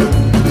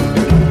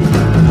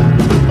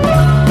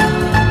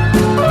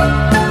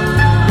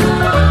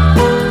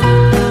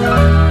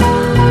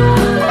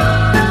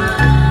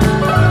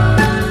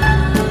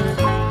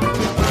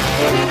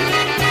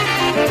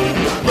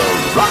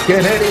 The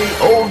Rockin' Eddie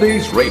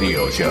Oldies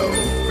Radio Show.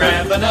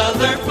 Grab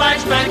another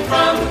flashback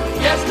from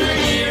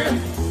yesteryear.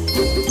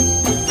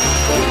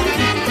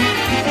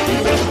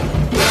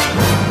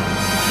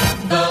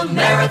 The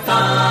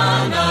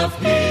marathon of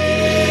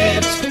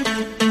hits.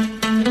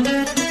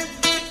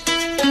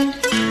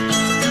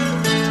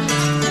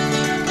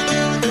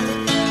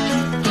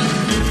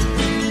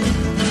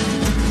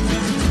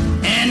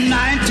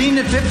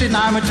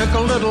 1959, we took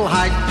a little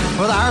hike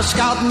with our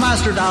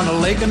scoutmaster down to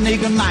Lake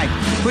Oniganite.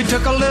 We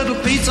took a little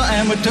pizza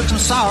and we took some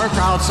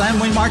sauerkrauts,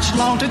 and we marched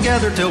along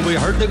together till we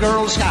heard the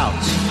Girl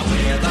Scouts.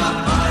 We're the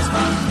boys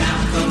from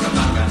Camp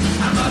Cucamonga.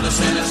 Our mother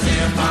sent us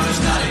here for to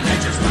study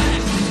nature's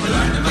ways. We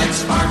learned to make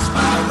sparks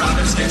by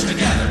rubbing sticks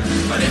together.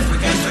 But if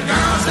we catch the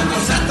girls, then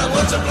we'll set the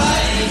woods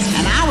ablaze.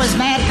 And I was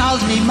mad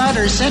cause me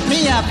mother sent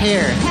me up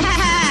here.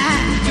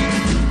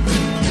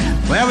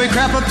 Well, we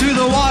crept up to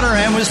the water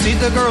and we see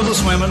the girls a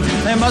swimming.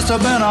 There must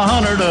have been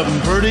 100 of them,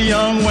 pretty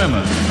young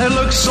women. They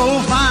looked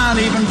so fine,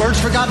 even birds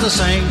forgot to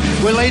sing.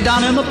 We lay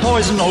down in the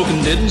poison oak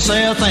and didn't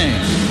say a thing.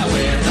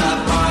 We're the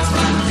boys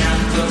from Camp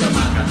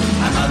Cucamonga.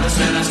 Our mother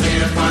sent us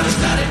here for to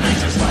study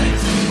nature's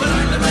ways. We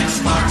learned to make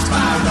sparks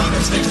by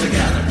rubbing sticks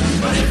together.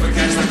 But if we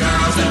catch the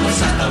girls, then we'll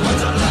set the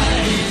woods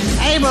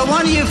ablaze. Hey, but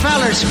one of you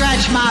fellers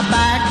scratched my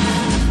back.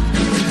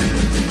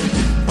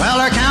 Well,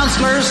 our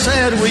counselors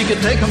said we could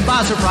take them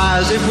by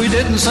surprise if we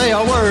didn't say a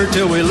word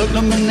till we looked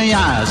them in the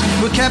eyes.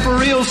 We kept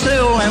real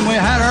still and we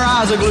had our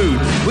eyes glued.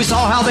 We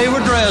saw how they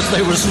were dressed, they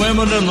were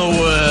swimming in the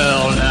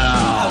well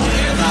now.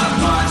 We're the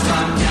boys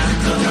from Camp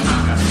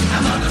Cucamonga.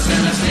 Our mother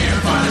sent us here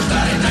for to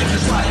study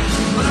nature's ways.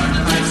 We learned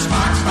to make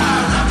sparks by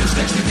rubbing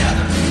sticks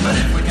together. But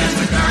if we catch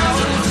the girls,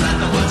 then we'll set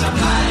the woods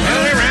ablaze.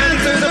 Well, they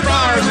ran through the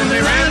briars and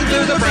they ran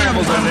through the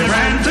brambles and they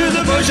ran through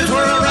the bushes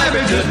where a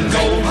rabbit couldn't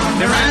go.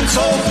 They ran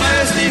so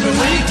fast even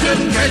we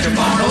couldn't catch them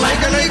on the Lake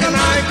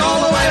Oniganite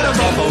all the way to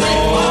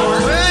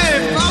Buffalo.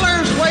 Hey,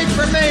 fellers, wait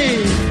for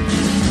me.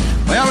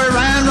 Well, we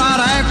ran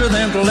right after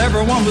them till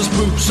everyone was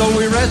pooped. So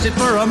we rested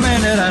for a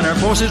minute and our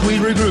forces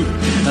we regrouped.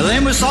 And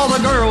then we saw the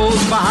girls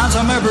behind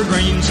some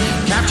evergreens,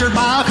 captured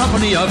by a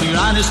company of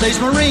United States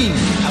Marines.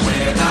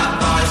 We're the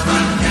boys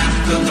from Camp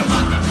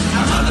Cucamonga.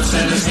 Our mother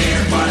sent us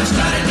here for to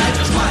study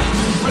nature's ways.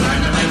 We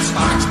learned to make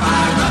sparks by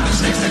rubbing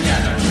sticks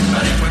together.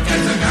 But if we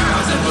catch the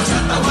girls, then we'll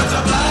set the woods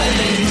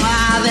ablaze.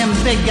 Ah, them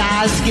big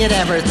guys get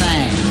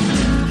everything.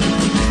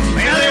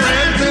 Well, they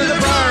ran through the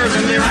briars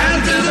and they ran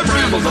through the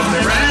brambles and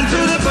they ran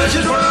through the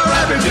bushes where a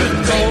rabbit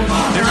couldn't go.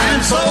 They ran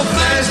so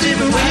fast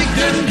even we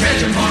couldn't catch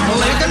them on the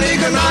Lake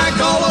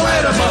Oniganite all the way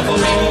to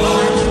Buffalo.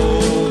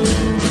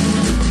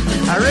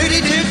 A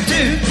Rudy toot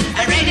toot,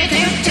 a Rudy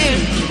toot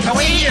toot.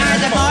 We are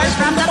the boys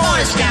from the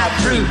Boy Scout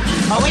troop.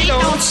 We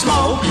don't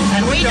smoke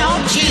and we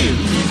don't chew,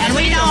 and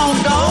we don't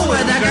go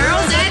with the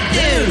girls that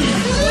do.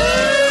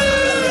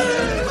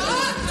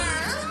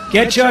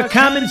 Get your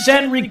comments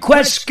and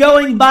requests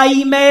going by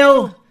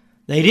email.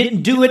 They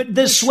didn't do it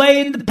this way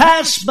in the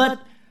past, but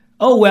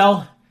oh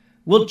well.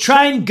 We'll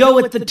try and go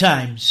with the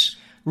times.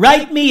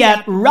 Write me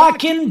at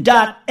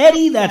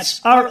rockin.eddy, that's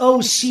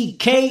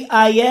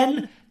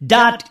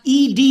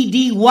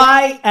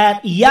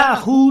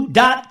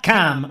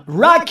rockin.eddy@yahoo.com.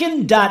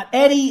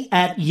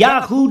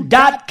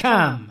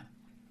 Rockin.eddy@yahoo.com.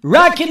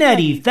 Rockin'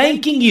 Eddie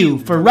thanking you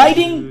for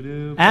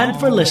writing and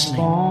for listening.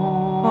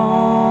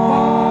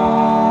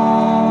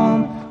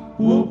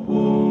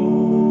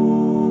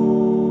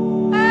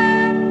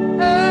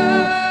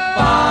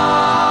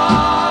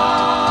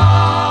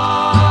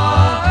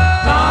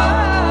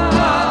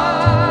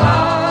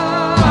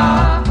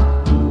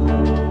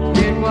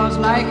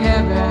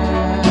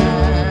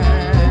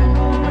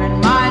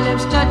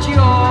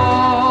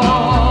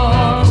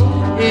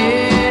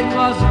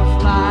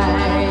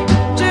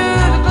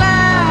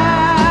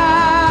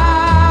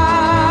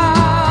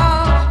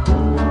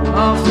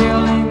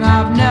 Feeling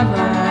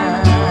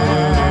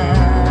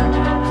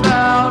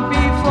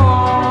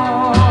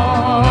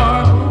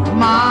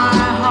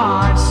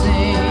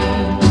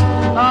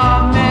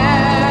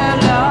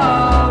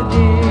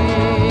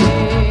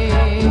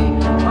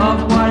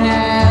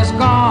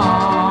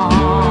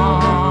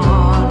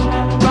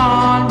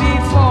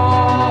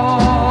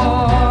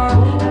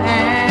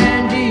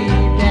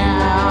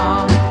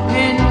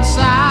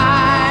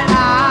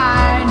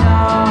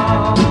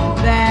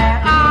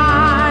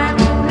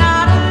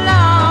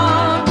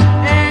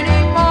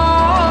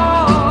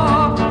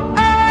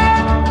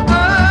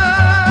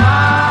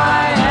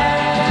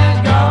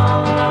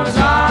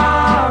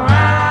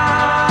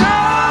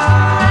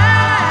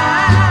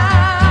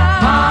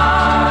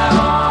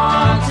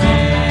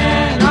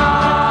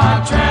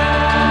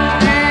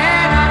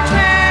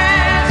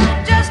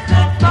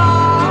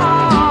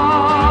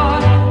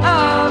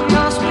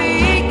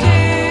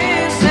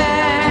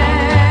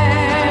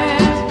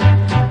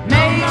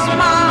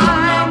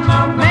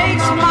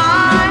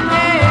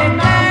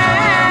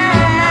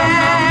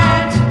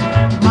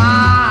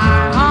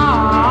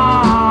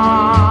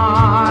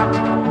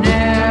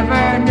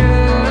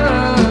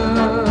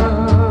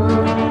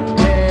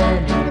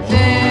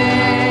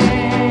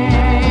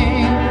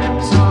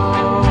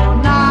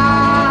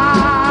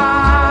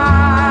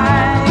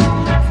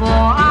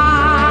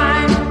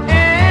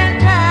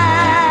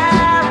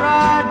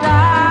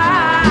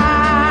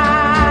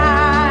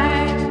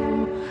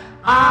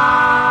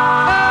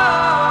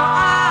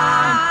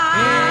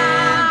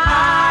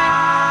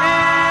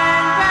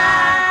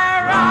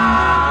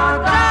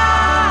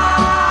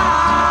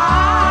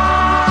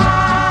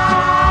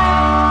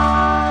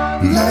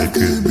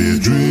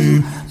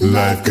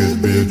life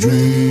could be a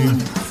dream.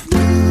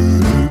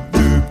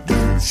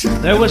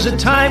 There was a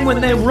time when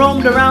they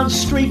roamed around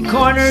street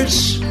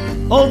corners,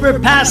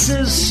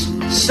 overpasses,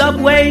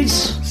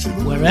 subways,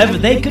 wherever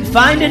they could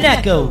find an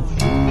echo.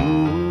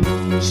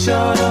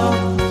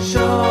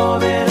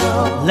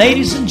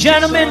 Ladies and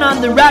gentlemen,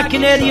 on the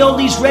Rockin' Eddie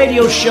Oldies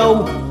radio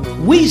show,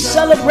 we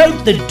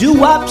celebrate the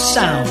doo-wop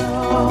sound.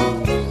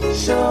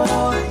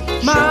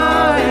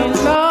 My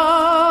love,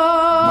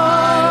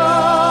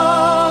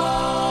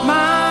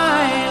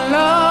 my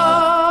love,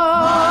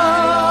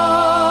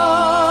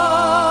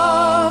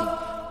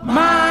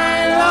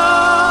 my love.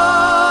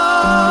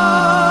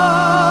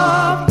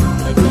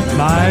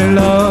 My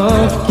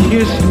love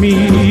kissed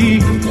me,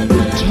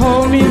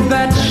 told me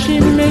that she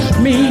missed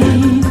me.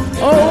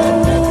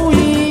 Oh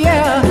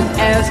yeah,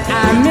 as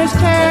I missed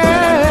her.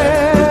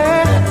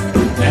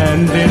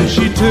 And then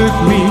she took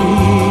me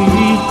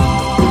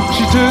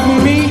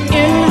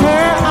in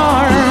her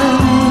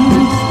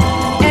arms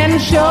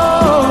and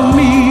showed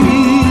me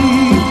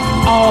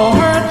all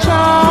her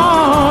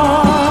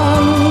charms.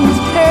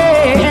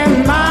 Hey, and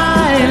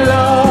my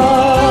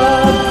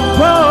love,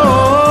 oh,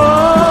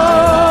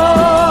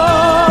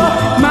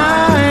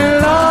 my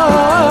love,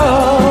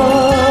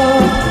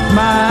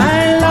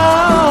 my love.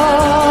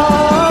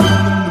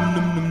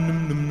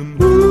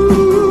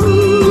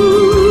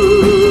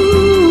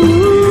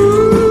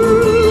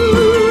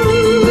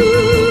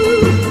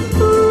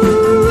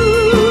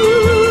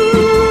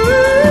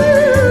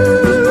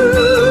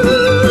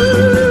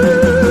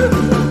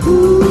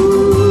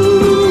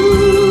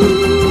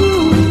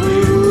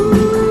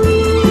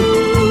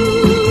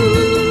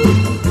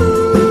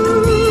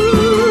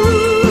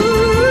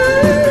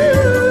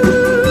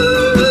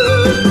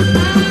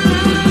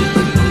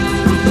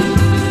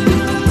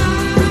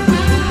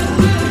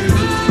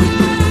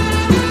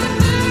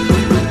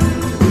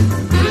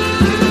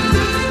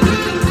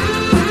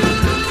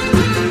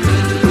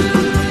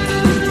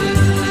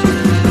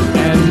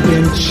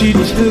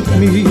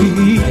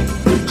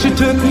 She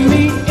took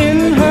me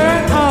in her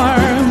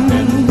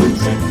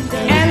arms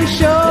and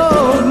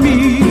showed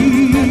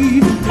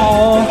me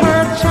all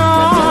her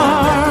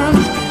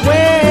charms.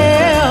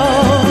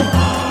 Well,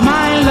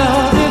 my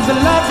love is a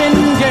loving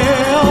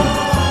girl.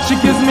 She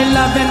gives me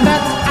loving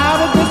that's out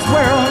of this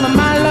world.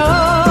 My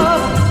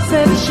love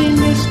said she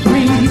missed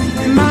me.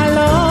 My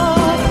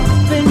love,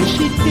 then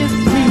she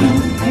kissed me.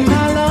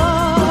 My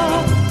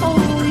love,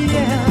 oh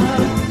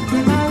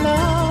yeah, my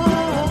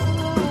love.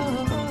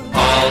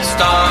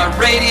 All-Star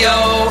Radio,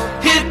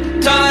 Hit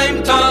Time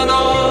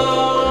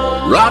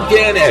Tunnel.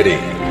 Rockin' Eddie.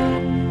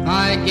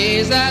 I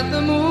gaze at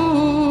the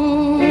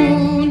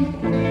moon,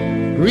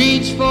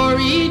 reach for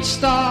each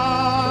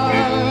star.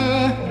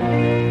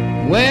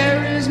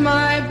 Where is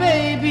my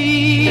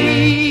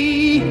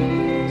baby?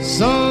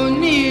 So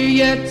near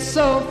yet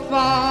so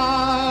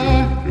far.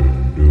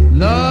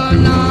 The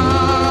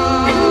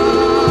night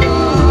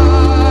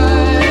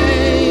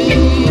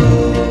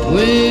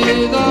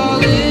with all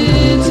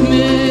its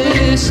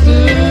mysteries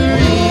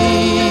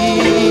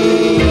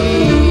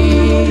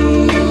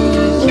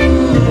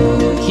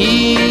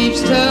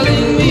keeps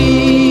telling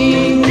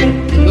me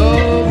go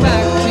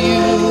back to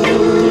you,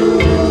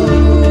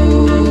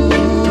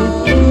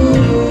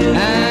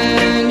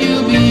 and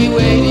you'll be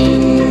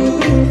waiting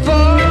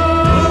for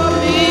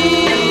me.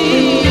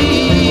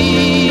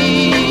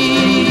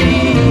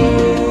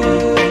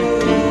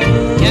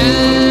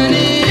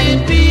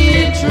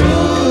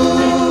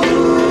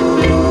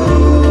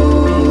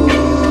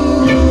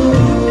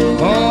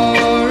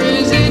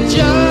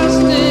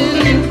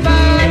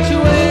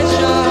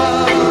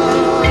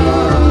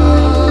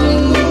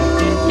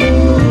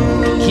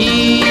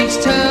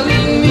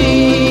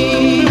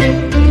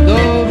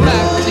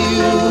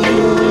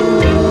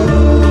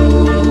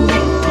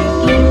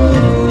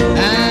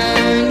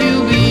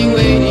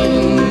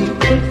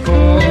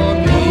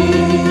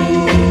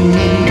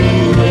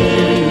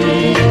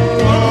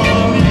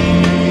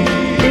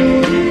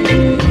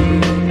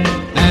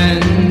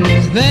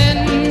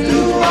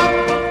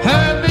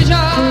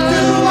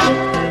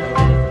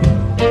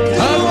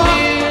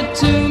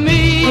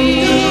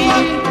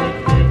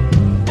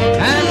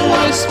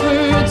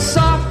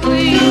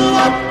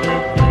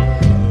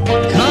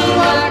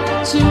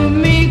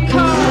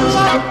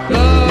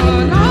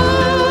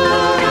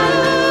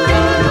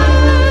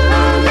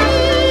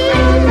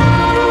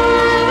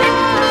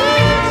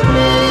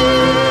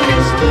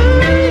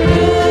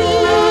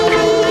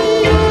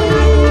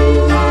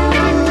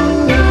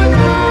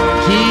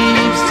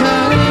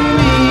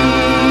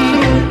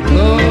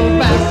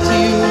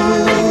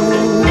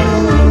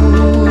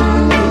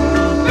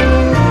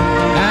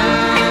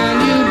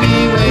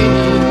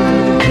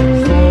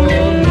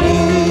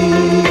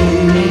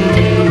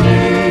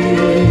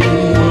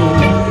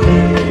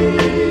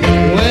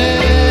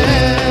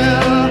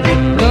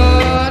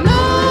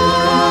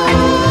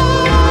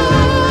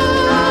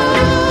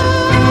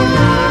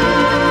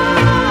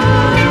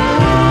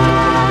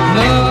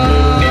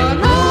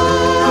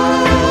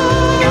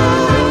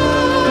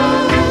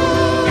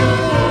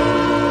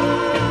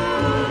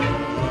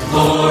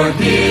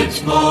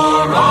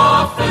 more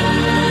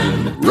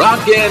often.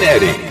 Rockin'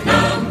 Eddie.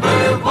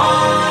 Number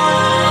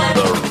one.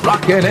 The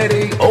Rockin'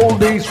 Eddie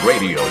Oldies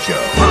Radio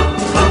Show.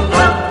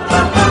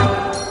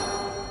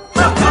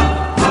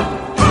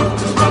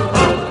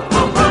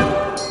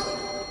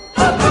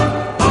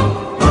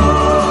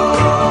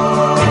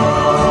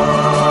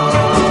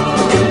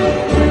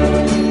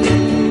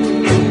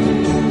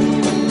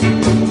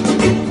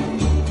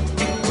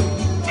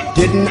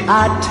 Didn't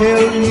I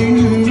tell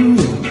you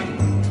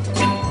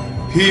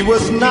he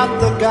was not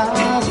the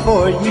guy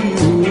for you?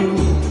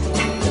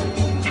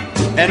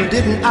 And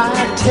didn't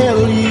I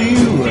tell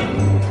you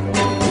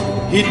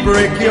he'd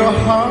break your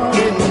heart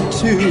in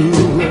two?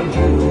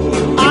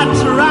 I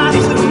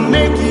tried to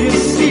make you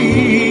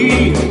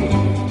see,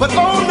 but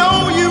oh no,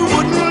 you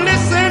wouldn't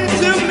listen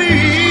to me.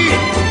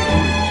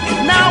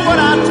 Now what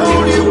I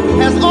told you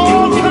has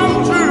all come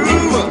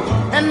true,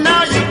 and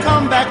now you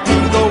come back to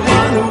the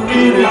one who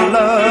really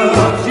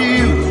loves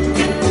you.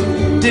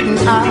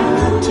 Didn't I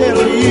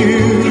tell you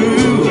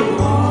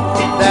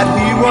that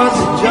he was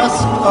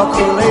just a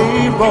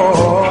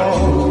playboy?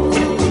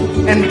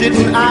 And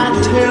didn't I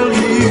tell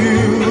you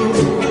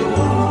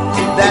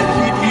that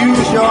he'd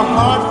use your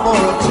heart for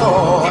a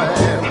toy?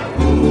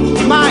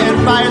 My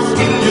advice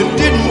you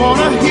didn't want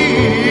to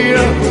hear.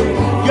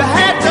 You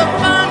had to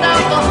find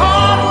out the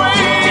hard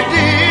way,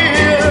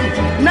 dear.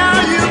 Now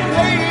you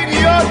paid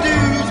your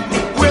dues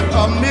with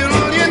a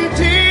million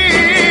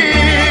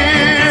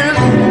tears.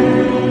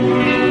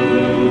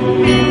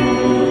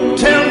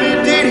 Tell me,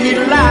 did he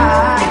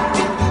lie?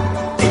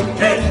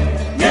 Hey,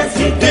 yes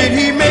he did. Did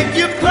he make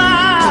you cry?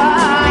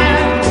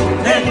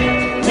 Hey,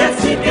 yes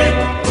he did.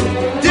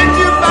 Did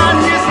you find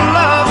his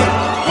love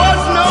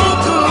was no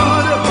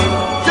good,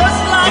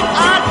 just like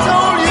I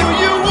told you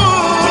you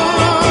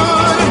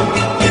would?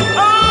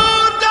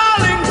 Oh,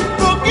 darling,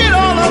 forget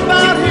all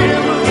about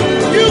him.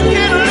 You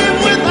can live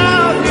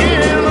without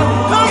him.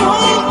 Come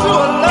home to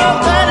a love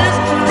that is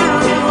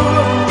true.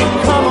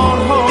 Come on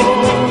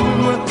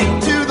home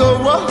to the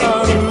one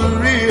who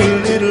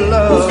really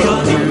loves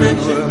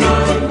you.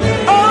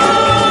 Oh,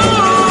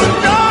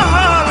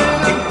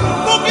 darling,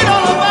 forget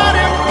all about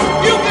him.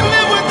 You can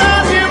live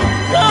without him.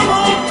 Come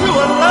home to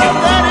a love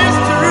that is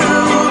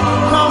true.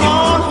 Come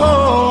on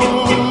home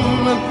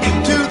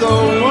to the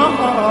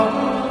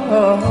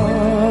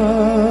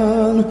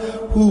one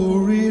who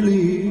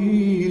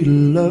really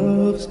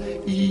loves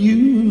you.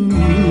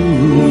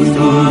 Who's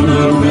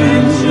gonna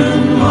mention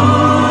my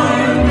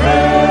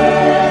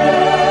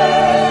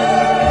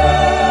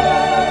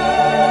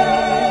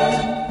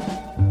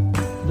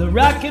The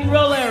rock and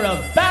roll era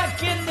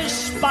back in the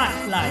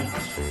spotlight.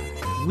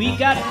 We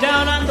got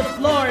down on the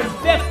floor in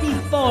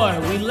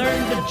 54. We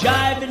learned to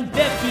jive in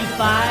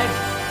 55.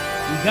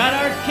 We got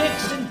our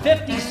kicks in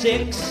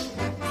 56.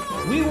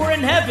 We were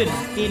in heaven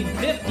in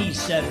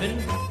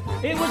 57.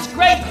 It was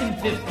great in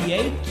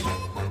 58.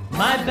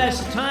 My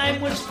best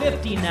time was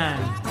 59.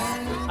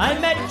 I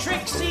met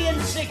Trixie in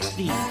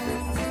 60.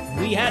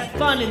 We had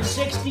fun in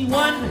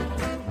 61.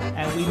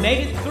 And we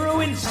made it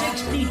through in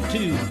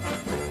 62.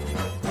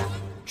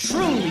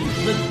 Truly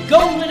the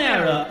golden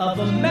era of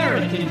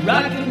American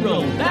rock and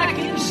roll, back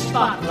in the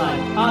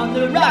spotlight on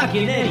the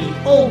Rockin' Eddie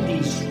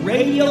Oldies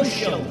Radio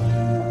Show.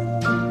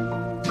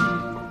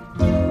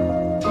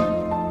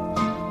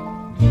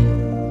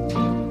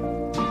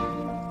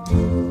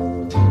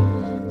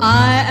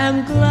 I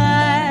am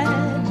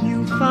glad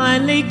you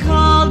finally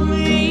called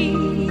me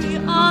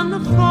on the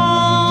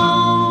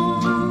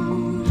phone.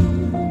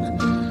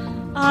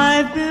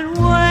 I've been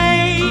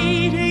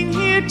waiting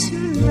here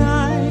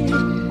tonight,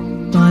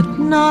 but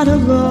not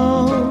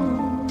alone.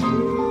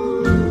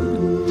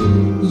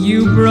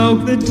 You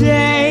broke the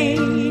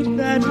date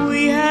that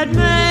we had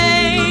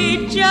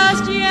made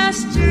just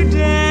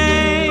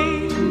yesterday.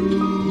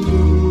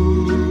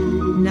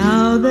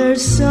 Now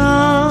there's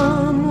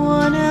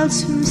someone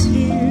else who's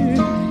here.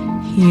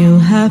 He'll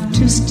have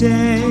to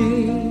stay.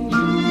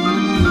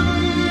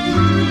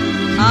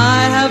 I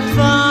have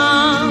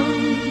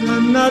found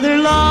another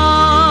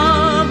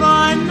love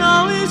I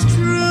know is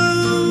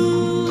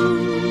true,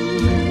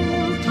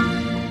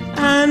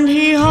 and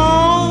he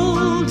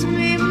holds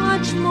me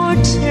much more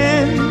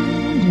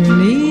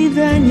tenderly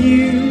than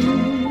you.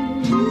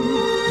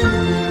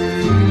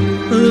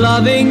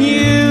 Loving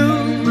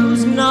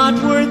you's not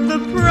worth the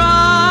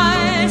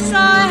price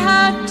I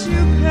had to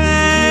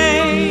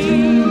pay.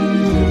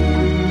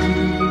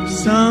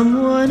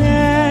 Someone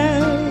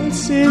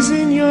else is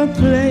in your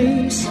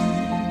place.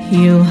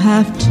 He'll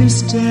have to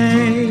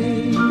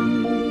stay.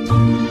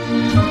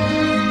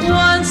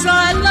 Once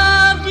I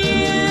loved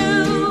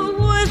you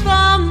with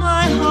all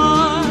my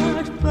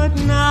heart, but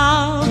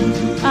now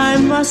I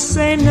must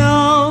say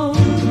no.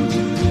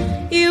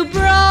 You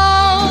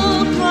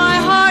broke my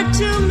heart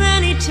too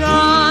many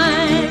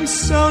times,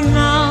 so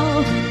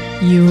now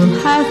you'll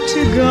have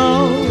to go.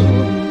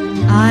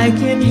 I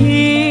can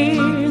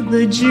hear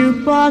the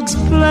jukebox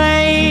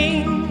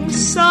playing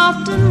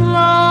soft and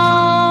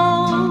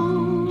low,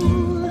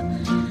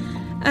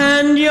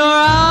 and you're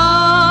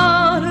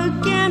out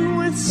again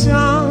with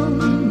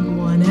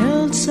someone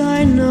else,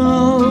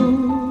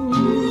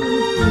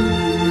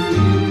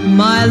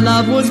 My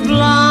love was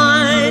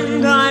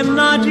blind, I'm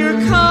not your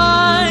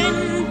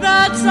kind,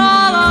 that's all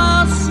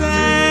I'll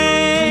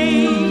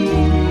say.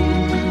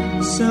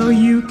 So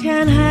you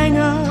can hang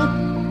up,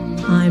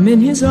 I'm in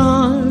his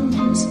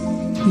arms,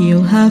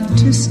 he'll have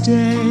to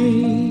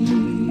stay.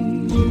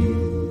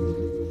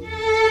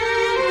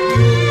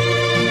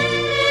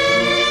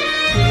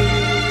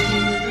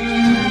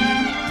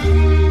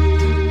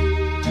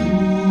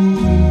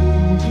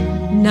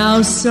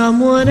 Now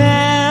someone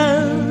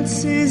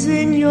else is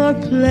in your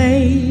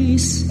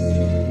place,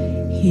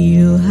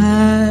 he'll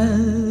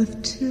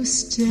have to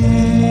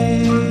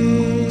stay.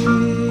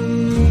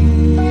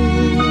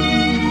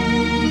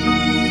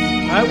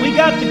 All right, we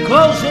got to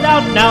close it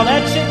out now.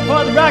 That's it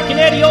for the Rockin'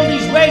 Eddie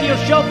Oldies radio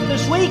show for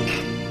this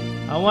week.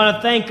 I want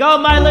to thank all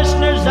my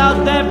listeners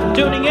out there for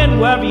tuning in,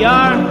 wherever you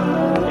are,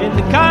 in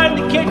the car, in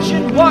the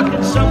kitchen,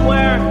 walking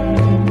somewhere.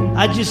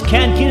 I just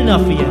can't get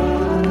enough of you.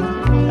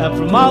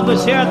 From all of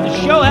us here at the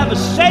show, have a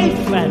safe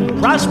and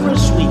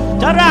prosperous week.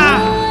 Ta-da!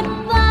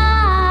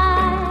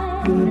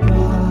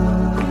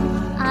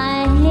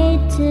 I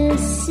hate to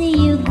see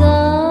you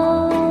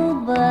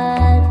go,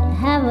 but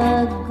have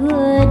a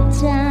good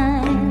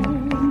time.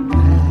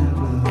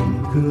 Have a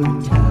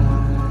good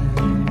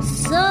time.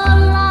 So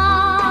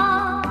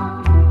long,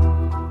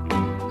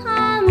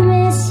 I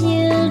miss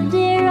you,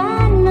 dear,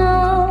 I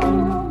know,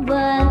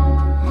 but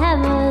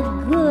have a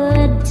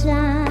good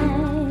time.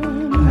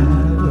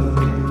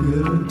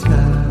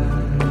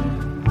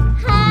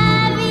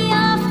 Have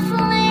your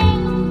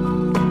fling,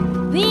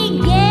 be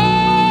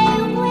gay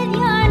with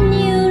your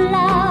new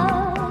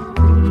love.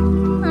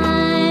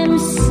 I'm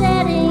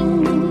setting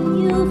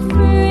you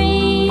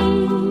free.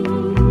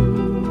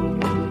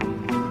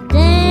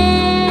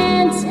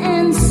 Dance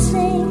and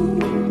sing,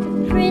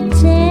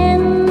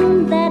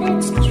 pretend that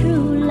it's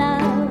true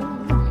love.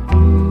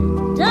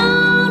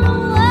 Don't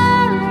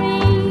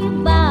worry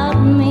about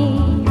me.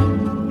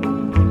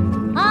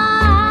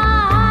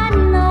 I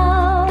know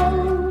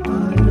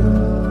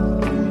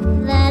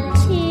that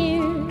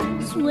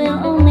tears will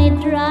only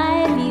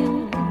drive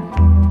you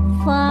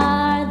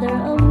farther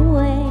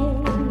away.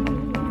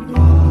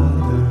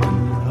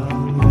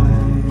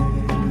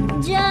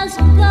 Just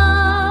go,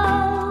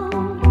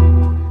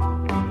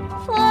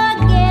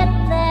 forget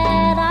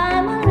that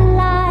I'm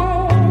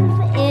alive.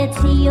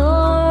 It's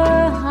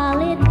your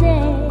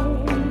holiday.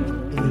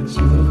 It's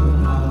your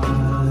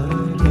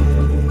holiday.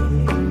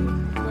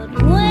 But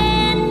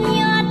when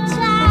you're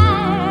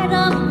tired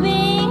of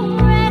being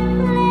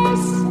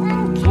reckless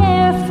and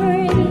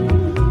carefree,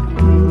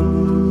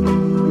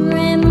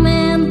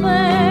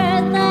 remember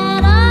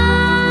that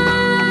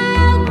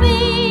I'll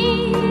be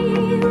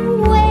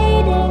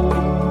waiting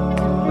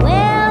to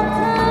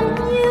welcome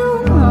you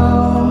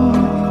home.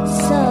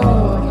 So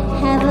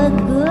have a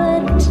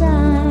good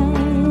time.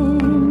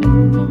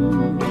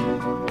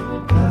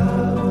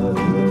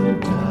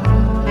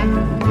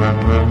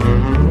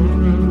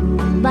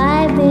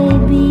 Bye,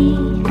 baby.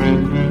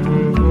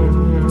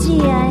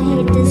 Gee, I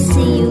hate to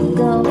see you